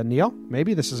goodbye to Neil?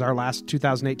 Maybe this is our last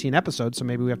 2018 episode, so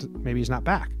maybe maybe he's not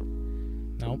back.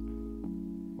 Nope.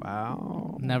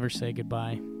 Wow. Never say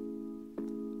goodbye.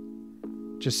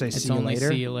 Just say It's see you only later.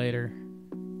 see you later.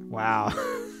 Wow.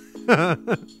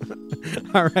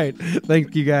 All right.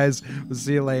 Thank you guys. We'll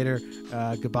see you later.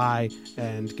 Goodbye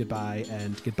and goodbye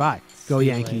and goodbye. Go See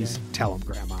you Yankees. later. Tell them,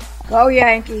 Grandma. Go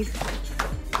Yankees.